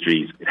and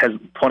industries.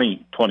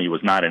 2020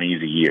 was not an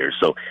easy year.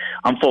 So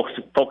I'm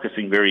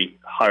focusing very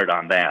hard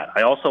on that.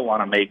 I also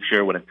want to make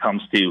sure when it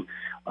comes to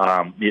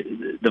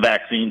the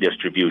vaccine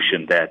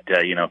distribution that,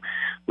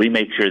 we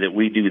make sure that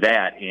we do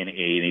that in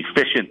an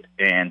efficient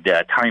and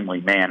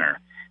timely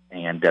manner.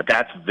 And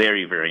that's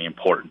very, very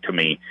important to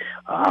me.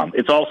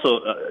 It's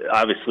also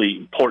obviously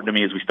important to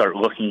me as we start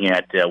looking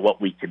at what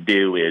we could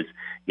do is,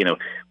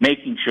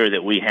 making sure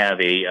that we have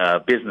a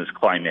business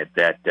climate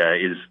that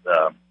is,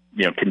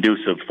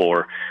 conducive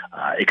for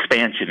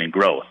expansion and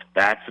growth.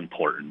 That's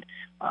important.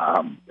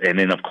 And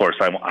then, of course,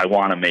 I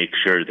want to make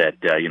sure that,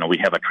 we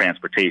have a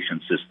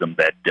transportation system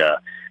that,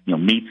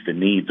 meets the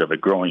needs of a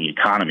growing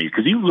economy.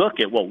 Because you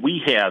look at what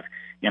we have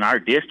in our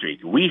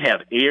district, we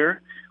have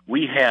air,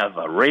 we have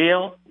a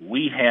rail,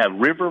 we have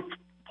river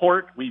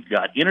port, we've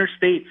got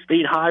interstate,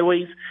 state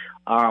highways.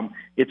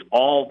 It's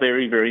all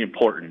very, very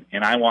important,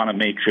 and I want to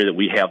make sure that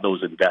we have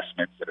those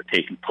investments that are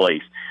taking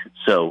place.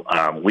 So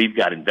we've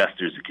got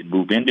investors that can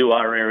move into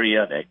our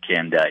area, that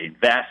can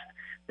invest,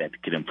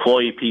 that can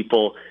employ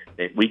people,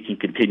 that we can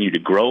continue to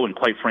grow and,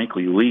 quite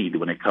frankly, lead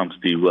when it comes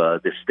to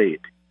this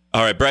state.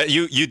 All right, Brett,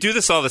 you do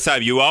this all the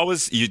time.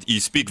 You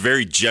speak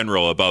very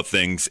general about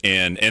things,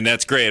 and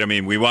that's great. I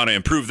mean, we want to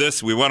improve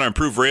this. We want to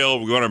improve rail.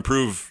 We want to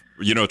improve,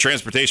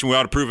 transportation. We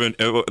want to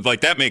improve,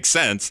 like, that makes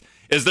sense.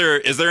 Is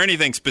there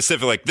anything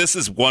specific, like this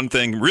is one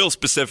thing real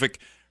specific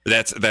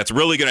that's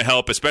really going to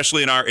help,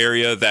 especially in our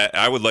area, that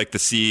I would like to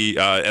see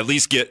at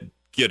least get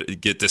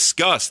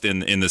discussed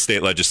in the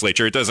state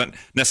legislature? It doesn't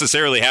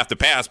necessarily have to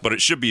pass, but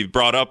it should be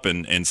brought up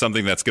and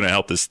something that's going to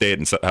help the state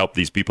and help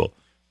these people.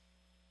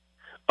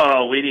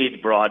 Oh, we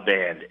need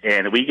broadband,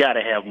 and we got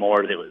to have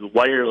more.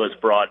 Wireless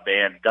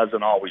broadband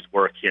doesn't always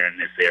work here in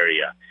this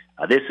area.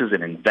 This is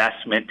an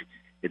investment.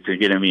 It's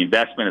going to be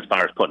investment as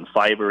far as putting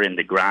fiber in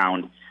the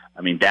ground.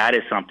 I mean, that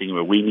is something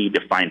where we need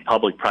to find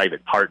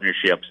public-private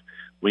partnerships.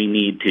 We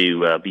need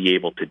to be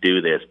able to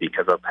do this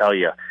because I'll tell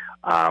you,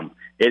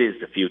 it is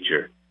the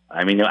future.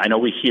 I mean, I know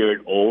we hear it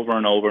over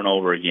and over and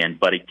over again,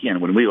 but again,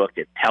 when we look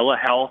at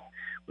telehealth,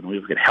 when we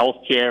look at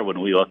healthcare,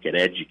 when we look at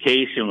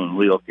education, when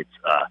we look at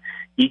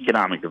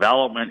economic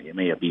development, it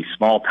may be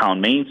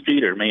small-town Main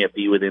Street or it may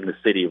be within the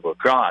city of La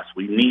Crosse,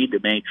 we need to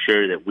make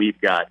sure that we've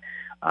got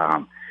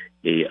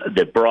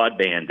the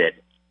broadband that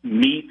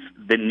meets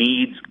the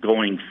needs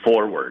going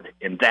forward,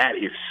 and that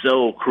is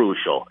so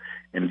crucial,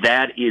 and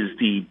that is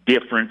the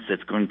difference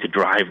that's going to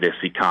drive this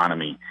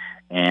economy.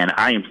 And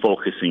I am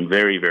focusing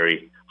very,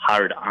 very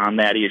hard on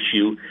that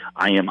issue.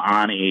 I am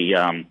on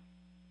a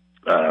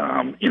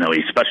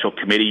special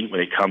committee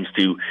when it comes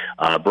to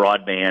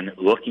broadband,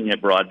 looking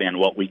at broadband,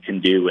 what we can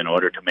do in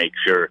order to make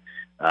sure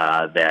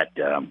that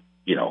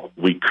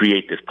we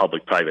create this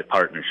public-private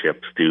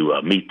partnerships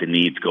to meet the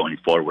needs going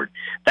forward.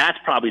 That's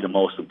probably the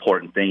most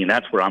important thing, and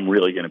that's where I'm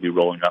really going to be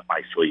rolling up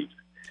my sleeves,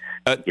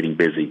 getting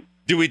busy.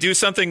 Do we do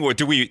something? Or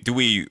do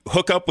we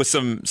hook up with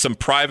some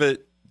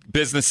private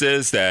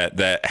businesses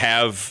that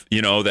have,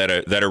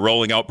 that are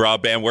rolling out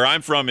broadband. Where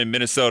I'm from in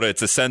Minnesota,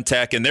 it's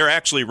Ascentech, and they're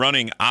actually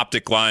running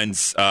optic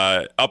lines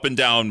up and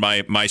down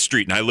my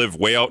street. And I live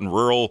way out in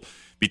rural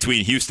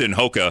between Houston and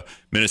Hoka,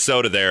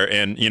 Minnesota there.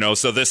 And,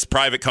 so this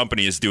private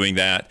company is doing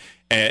that.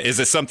 Is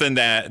it something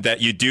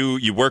that you do?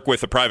 You work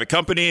with a private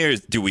company, or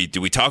do we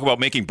talk about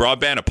making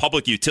broadband a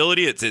public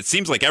utility? It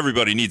seems like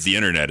everybody needs the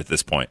internet at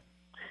this point.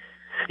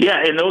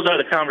 Yeah, and those are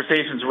the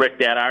conversations, Rick,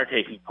 that are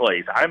taking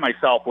place. I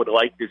myself would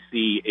like to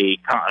see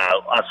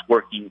us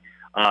working,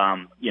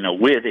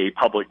 with a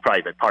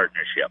public-private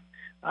partnership.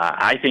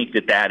 I think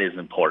that is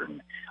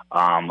important.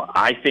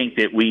 I think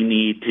that we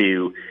need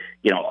to,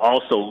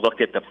 also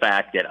look at the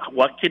fact that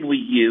what can we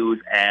use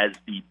as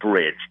the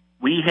bridge?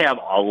 We have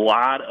a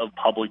lot of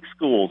public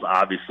schools,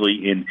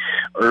 obviously, in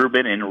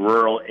urban and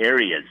rural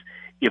areas.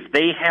 If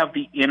they have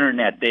the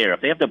internet there,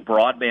 if they have the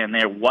broadband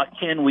there, what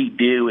can we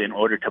do in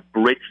order to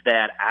bridge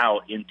that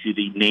out into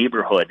the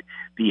neighborhood,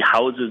 the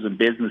houses and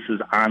businesses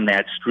on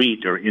that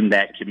street or in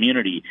that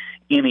community,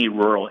 in a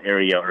rural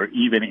area or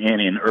even in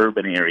an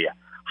urban area?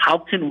 How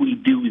can we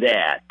do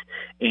that?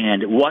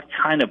 And what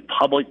kind of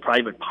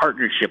public-private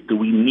partnership do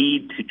we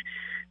need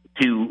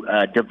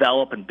to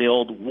develop and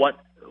build? What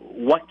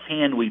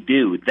can we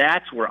do?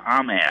 That's where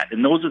I'm at,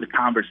 and those are the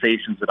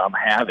conversations that I'm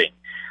having.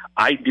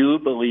 I do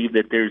believe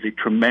that there's a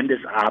tremendous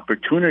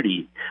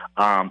opportunity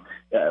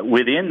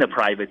within the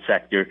private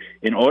sector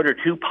in order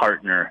to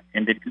partner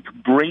and to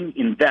bring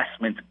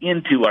investments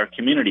into our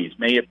communities,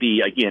 may it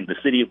be, again, the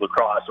city of La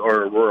Crosse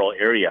or a rural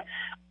area.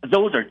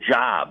 Those are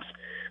jobs.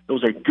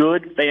 Those are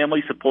good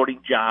family-supporting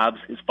jobs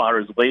as far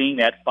as laying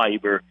that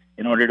fiber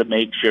in order to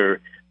make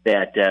sure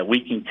that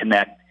we can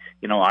connect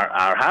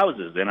our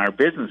houses and our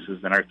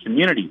businesses and our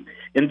community.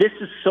 And this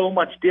is so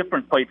much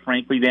different, quite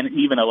frankly, than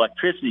even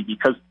electricity,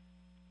 because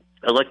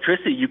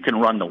electricity, you can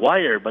run the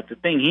wire, but the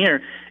thing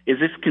here is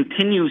this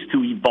continues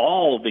to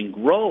evolve and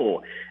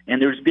grow,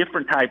 and there's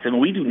different types, and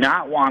we do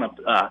not want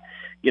to,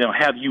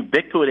 have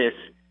ubiquitous.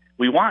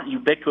 We want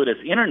ubiquitous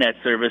internet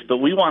service, but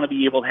we want to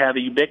be able to have a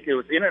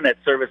ubiquitous internet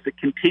service that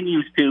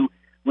continues to,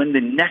 when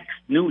the next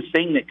new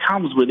thing that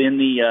comes within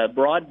the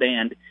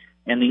broadband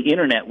and the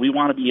internet, we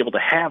want to be able to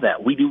have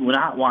that. We do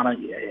not want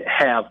to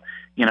have,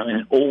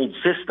 an old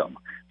system.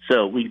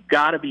 So we've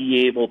got to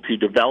be able to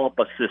develop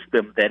a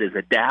system that is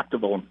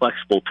adaptable and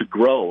flexible to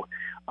grow.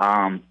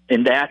 And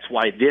that's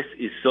why this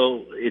is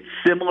it's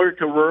similar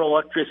to rural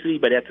electricity,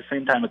 but at the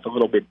same time, it's a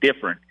little bit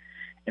different.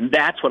 And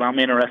that's what I'm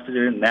interested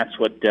in. And that's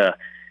what,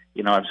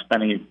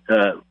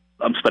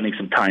 I'm spending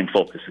some time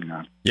focusing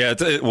on. Yeah,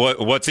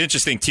 what's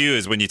interesting too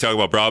is when you talk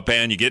about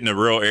broadband, you get into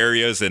rural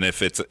areas, and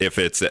if it's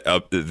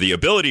the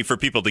ability for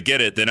people to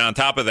get it, then on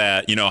top of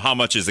that, how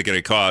much is it going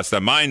to cost?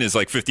 Mine is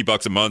like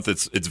 $50 a month.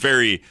 That's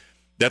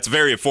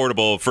very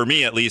affordable for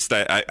me, at least.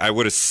 I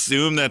would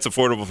assume that's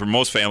affordable for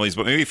most families,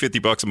 but maybe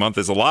 $50 a month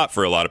is a lot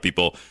for a lot of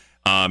people.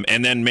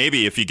 And then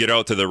maybe if you get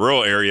out to the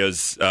rural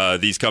areas,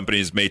 these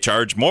companies may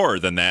charge more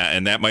than that,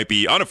 and that might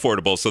be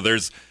unaffordable. So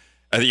there's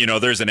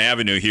an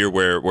avenue here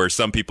where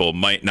some people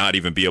might not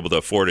even be able to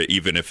afford it,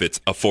 even if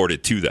it's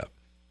afforded to them.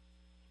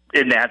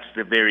 And that's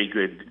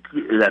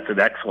that's an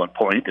excellent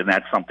point, and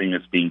that's something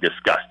that's being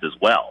discussed as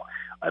well.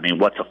 I mean,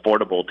 what's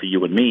affordable to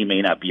you and me may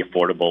not be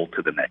affordable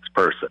to the next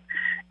person.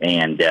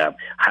 And,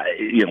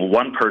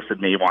 one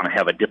person may want to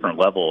have a different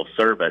level of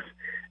service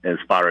as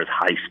far as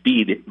high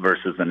speed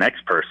versus the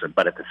next person.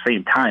 But at the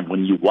same time,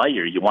 when you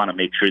wire, you want to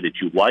make sure that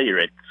you wire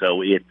it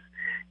so it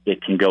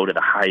can go to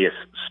the highest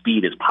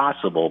speed as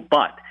possible.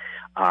 But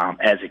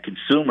as a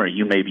consumer,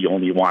 you maybe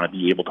only want to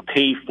be able to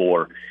pay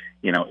for,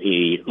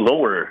 a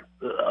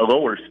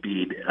lower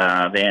speed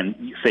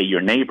than, say,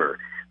 your neighbor.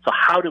 So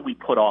how do we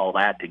put all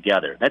that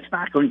together? That's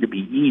not going to be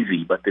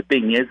easy, but the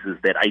thing is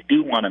that I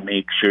do want to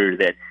make sure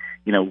that,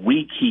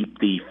 we keep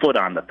the foot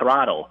on the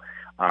throttle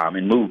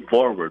and move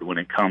forward when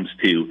it comes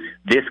to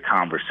this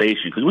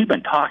conversation, because we've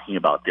been talking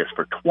about this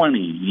for 20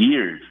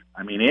 years.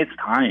 I mean, it's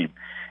time.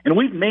 And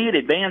we've made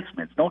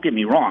advancements, don't get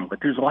me wrong, but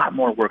there's a lot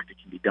more work that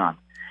can be done.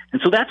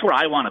 And so that's where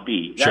I want to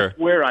be. That's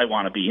where I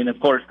want to be. And, of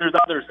course, there's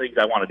other things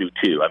I want to do,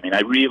 too. I mean,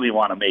 I really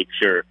want to make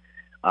sure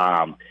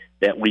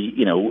that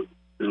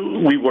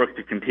we work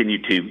to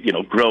continue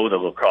to, grow the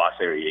La Crosse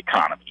area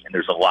economy. And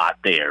there's a lot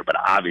there. But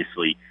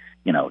obviously,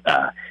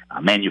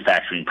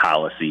 manufacturing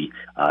policy,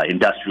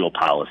 industrial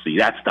policy,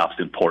 that stuff's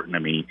important to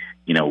me,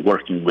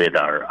 working with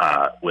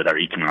our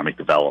economic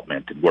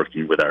development and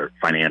working with our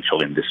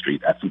financial industry.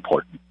 That's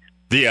important.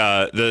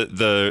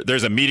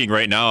 There's a meeting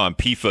right now on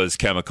PFAS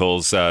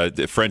chemicals.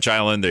 French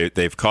Island,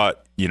 they've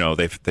caught,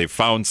 they've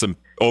found some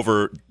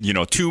over,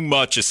 too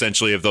much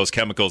essentially of those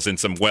chemicals in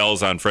some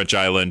wells on French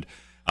Island.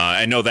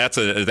 I know that's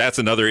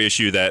another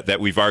issue that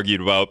we've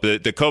argued about. The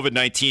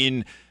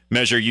COVID-19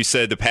 measure, you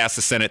said, to pass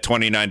the Senate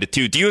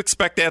 29-2. Do you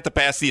expect that to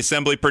pass the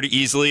Assembly pretty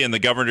easily and the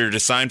governor to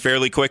sign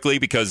fairly quickly?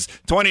 Because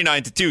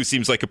 29-2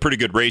 seems like a pretty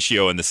good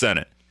ratio in the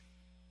Senate.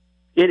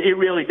 It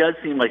really does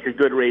seem like a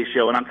good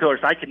ratio, and of course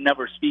I can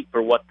never speak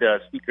for what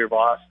Speaker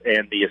Voss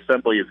and the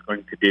Assembly is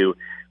going to do.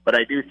 But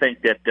I do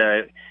think that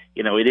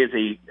it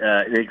is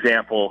an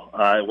example.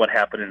 What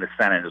happened in the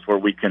Senate is where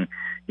we can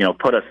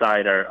put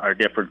aside our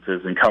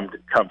differences and come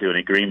to an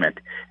agreement.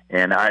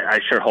 And I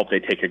sure hope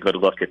they take a good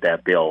look at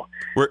that bill.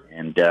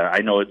 And I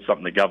know it's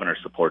something the governor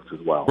supports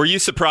as well. Were you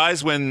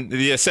surprised when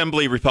the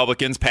Assembly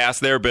Republicans passed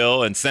their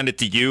bill and sent it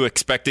to you,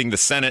 expecting the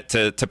Senate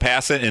to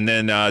pass it, and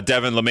then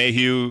Devin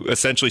LeMahieu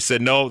essentially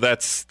said, "No,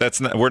 that's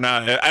not. We're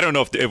not." I don't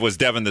know if it was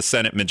Devin, the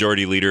Senate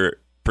Majority Leader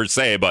per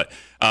se, but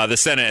the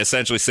Senate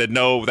essentially said,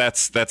 "No,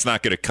 that's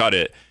not going to cut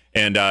it."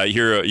 And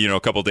here, a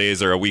couple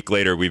days or a week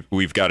later,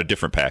 we've got a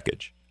different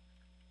package.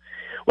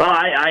 Well,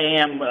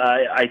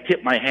 I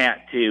tip my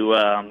hat to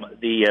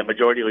the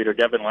Majority Leader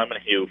Devin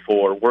LeMahieu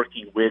for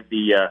working with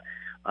the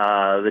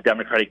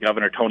Democratic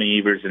Governor Tony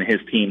Evers and his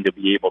team to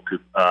be able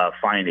to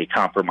find a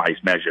compromise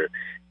measure.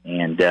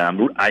 And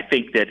I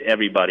think that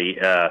everybody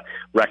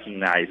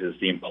recognizes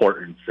the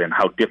importance and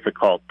how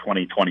difficult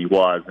 2020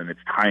 was, and it's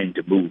time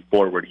to move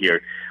forward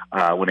here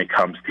when it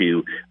comes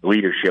to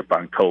leadership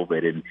on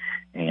COVID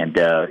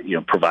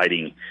and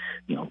providing,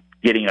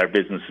 getting our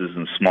businesses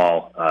and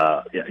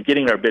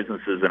getting our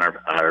businesses and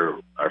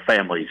our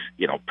families,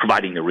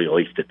 providing the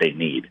relief that they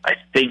need. I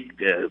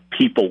think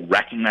people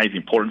recognize the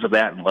importance of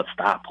that, and let's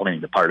stop playing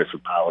the partisan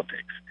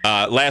politics.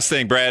 Last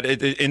thing, Brad,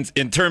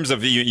 in terms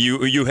of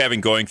you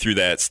having going through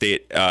that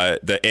state,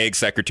 the Ag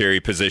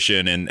Secretary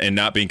position and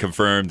not being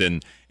confirmed,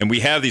 and we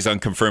have these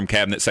unconfirmed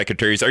cabinet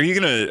secretaries. Are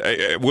you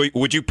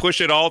would you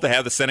push it all to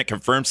have the Senate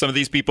confirm some of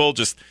these people?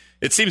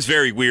 It seems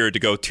very weird to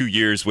go 2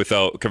 years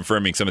without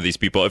confirming some of these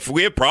people. If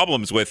we have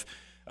problems with,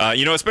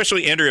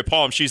 especially Andrea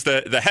Palm, she's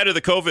the head of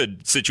the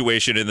COVID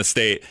situation in the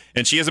state,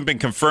 and she hasn't been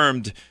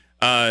confirmed.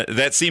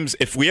 That seems,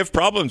 if we have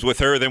problems with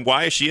her, then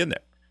why is she in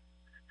there?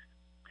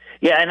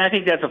 Yeah, and I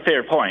think that's a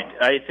fair point.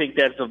 I think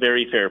that's a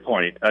very fair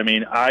point. I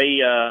mean,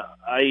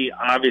 I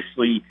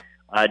obviously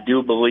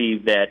do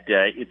believe that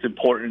it's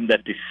important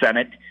that the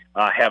Senate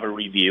have a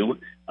review.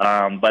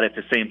 But at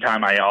the same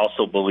time, I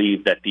also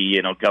believe that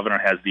the governor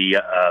has the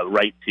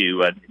right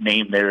to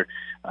name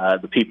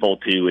the people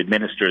to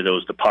administer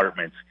those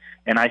departments.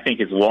 And I think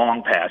it's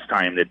long past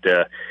time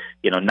that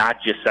not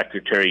just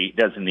Secretary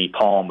Designee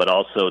Palm, but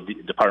also the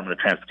Department of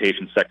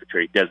Transportation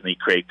Secretary Designee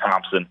Craig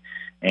Thompson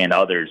and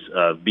others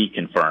be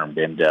confirmed.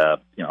 And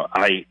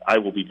I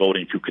will be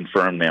voting to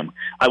confirm them.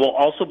 I will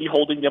also be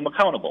holding them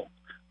accountable.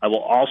 I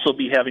will also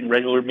be having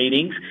regular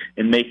meetings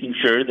and making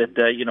sure that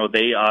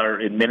they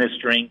are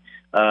administering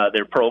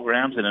their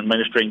programs and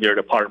administering their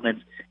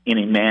departments in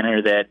a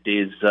manner that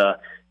is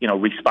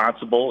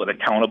responsible and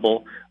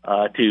accountable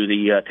to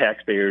the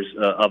taxpayers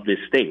of this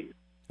state.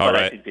 But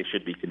I think they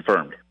should be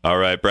confirmed. All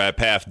right, Brad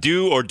Pfaff,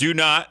 do or do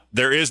not.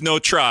 There is no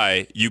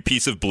try, you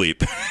piece of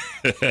bleep.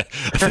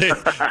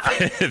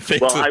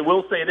 Well, I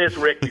will say this,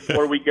 Rick,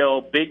 before we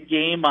go. Big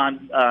game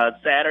on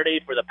Saturday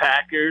for the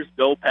Packers.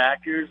 Go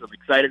Packers. I'm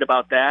excited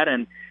about that.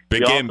 And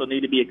we also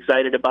need to be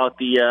excited about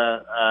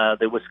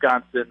the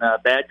Wisconsin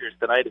Badgers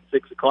tonight at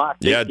 6 o'clock.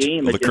 Big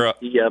game against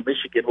the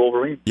Michigan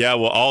Wolverines. Yeah,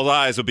 well, all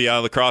eyes will be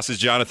on lacrosse's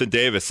Jonathan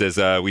Davis as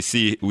we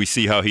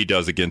see how he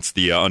does against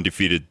the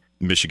undefeated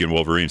Michigan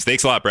Wolverines.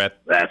 Thanks a lot, Brad.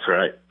 That's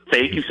right.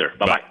 Thank you, sir.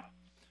 Bye-bye.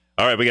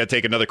 All right, we got to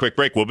take another quick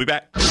break. We'll be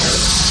back.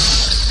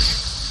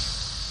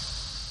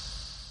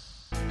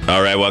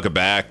 All right, welcome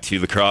back to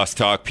Lacrosse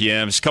Talk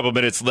PM. Just a couple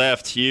minutes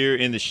left here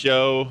in the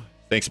show.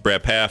 Thanks to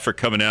Brad Pfaff for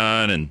coming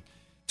on and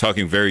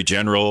talking very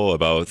general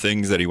about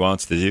things that he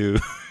wants to do.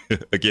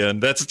 Again,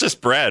 that's just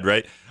Brad,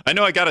 right? I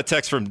know I got a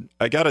text from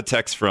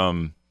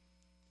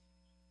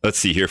let's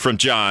see here, from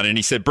John, and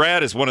he said,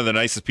 Brad is one of the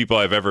nicest people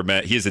I've ever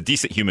met. He is a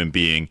decent human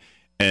being.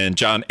 And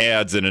John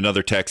adds in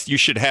another text, you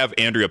should have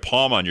Andrea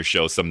Palm on your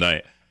show some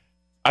night.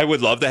 I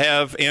would love to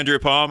have Andrea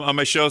Palm on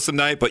my show some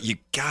night, but you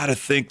got to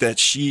think that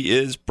she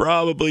is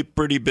probably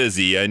pretty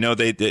busy. I know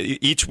they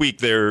each week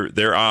they're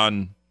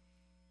on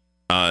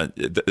the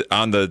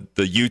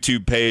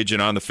YouTube page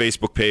and on the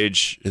Facebook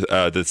page,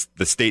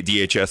 the state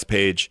DHS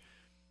page,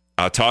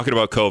 talking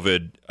about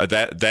COVID.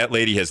 That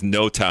lady has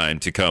no time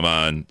to come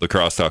on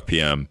Lacrosse Talk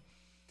PM.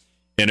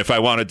 And if I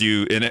want to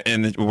do,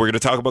 and we're going to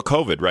talk about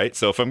COVID, right?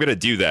 So if I'm going to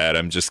do that,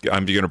 I'm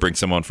going to bring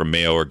someone from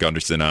Mayo or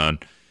Gunderson on,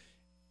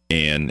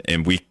 and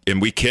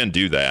we can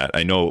do that.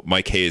 I know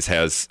Mike Hayes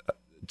has,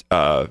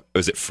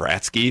 is it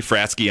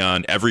Fratsky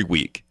on every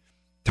week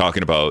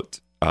talking about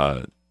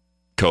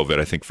COVID.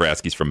 I think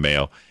Fratsky's from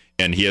Mayo,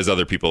 and he has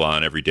other people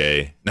on every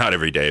day, not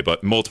every day,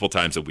 but multiple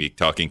times a week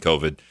talking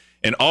COVID.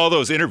 And all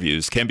those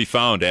interviews can be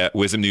found at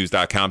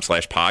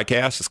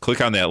wisdomnews.com/podcast. Just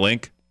click on that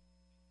link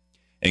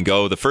and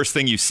go. The first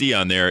thing you see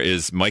on there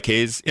is Mike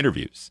Hayes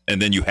interviews.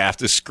 And then you have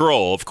to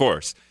scroll, of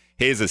course.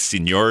 Hayes has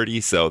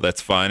seniority, so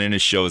that's fine. And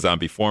his show is on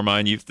before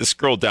mine. You have to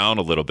scroll down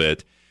a little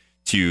bit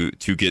to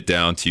get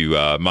down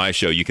to my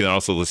show. You can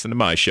also listen to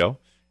my show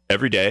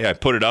every day. I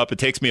put it up. It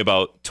takes me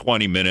about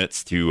 20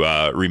 minutes to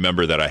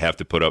remember that I have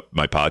to put up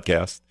my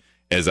podcast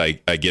as I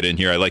get in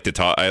here. I like to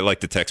talk. I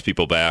like to text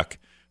people back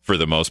for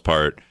the most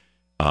part.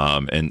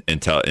 And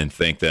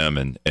thank them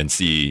and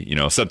see,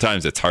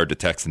 sometimes it's hard to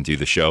text and do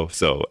the show.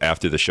 So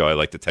after the show, I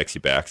like to text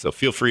you back. So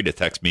feel free to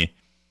text me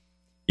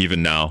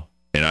even now,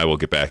 and I will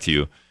get back to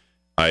you.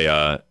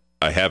 I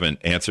haven't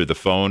answered the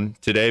phone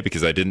today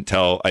because I didn't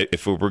tell.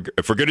 If we're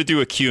going to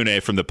do a Q&A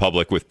from the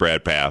public with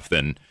Brad Pfaff,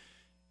 then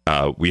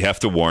we have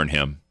to warn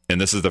him. And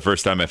this is the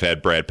first time I've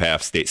had Brad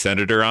Pfaff, state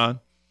senator, on.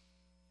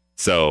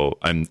 So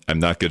I'm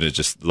not going to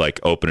just like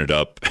open it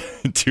up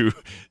to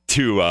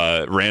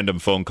random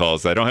phone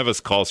calls. I don't have a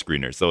call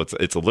screener, so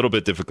it's a little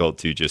bit difficult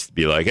to just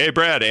be like, "Hey,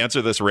 Brad,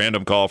 answer this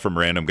random call from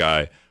random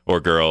guy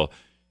or girl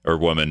or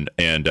woman,"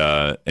 and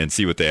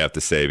see what they have to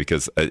say.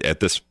 Because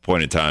at this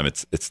point in time,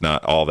 it's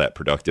not all that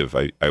productive.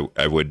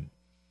 I would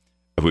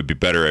be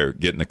better at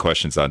getting the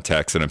questions on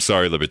text. And I'm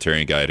sorry,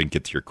 Libertarian guy, I didn't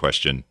get to your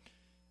question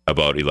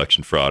about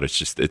election fraud. It's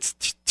just it's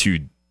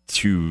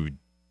too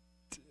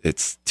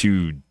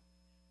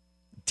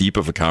deep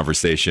of a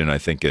conversation. I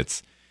think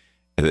it's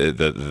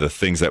the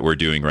things that we're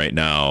doing right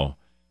now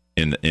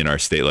in our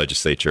state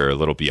legislature are a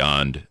little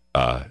beyond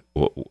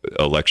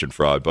election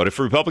fraud. But if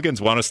Republicans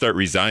want to start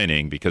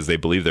resigning because they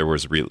believe there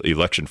was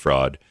election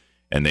fraud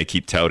and they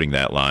keep touting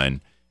that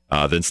line,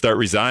 then start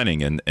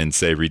resigning and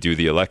say redo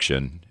the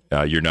election.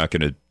 You're not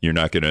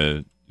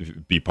gonna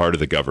be part of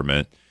the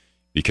government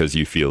because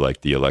you feel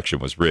like the election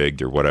was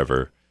rigged or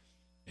whatever,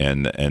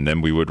 and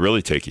then we would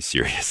really take you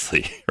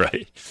seriously,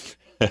 right?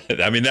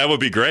 I mean, that would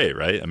be great,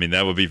 right? I mean,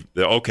 that would be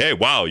okay.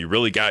 Wow, you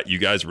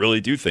guys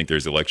really do think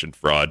there's election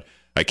fraud.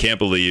 I can't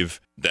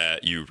believe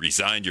that you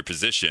resigned your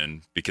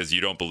position because you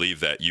don't believe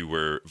that you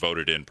were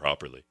voted in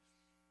properly.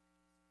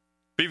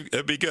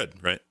 That'd be good,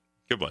 right?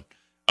 Good one.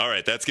 All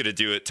right, that's going to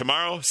do it.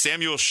 Tomorrow,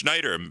 Samuel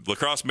Schneider, La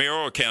Crosse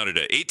mayoral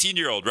candidate,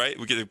 18-year-old, right?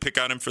 We get to pick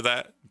on him for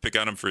that, pick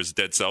on him for his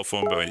dead cell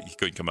phone, but he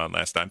couldn't come on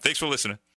last time. Thanks for listening.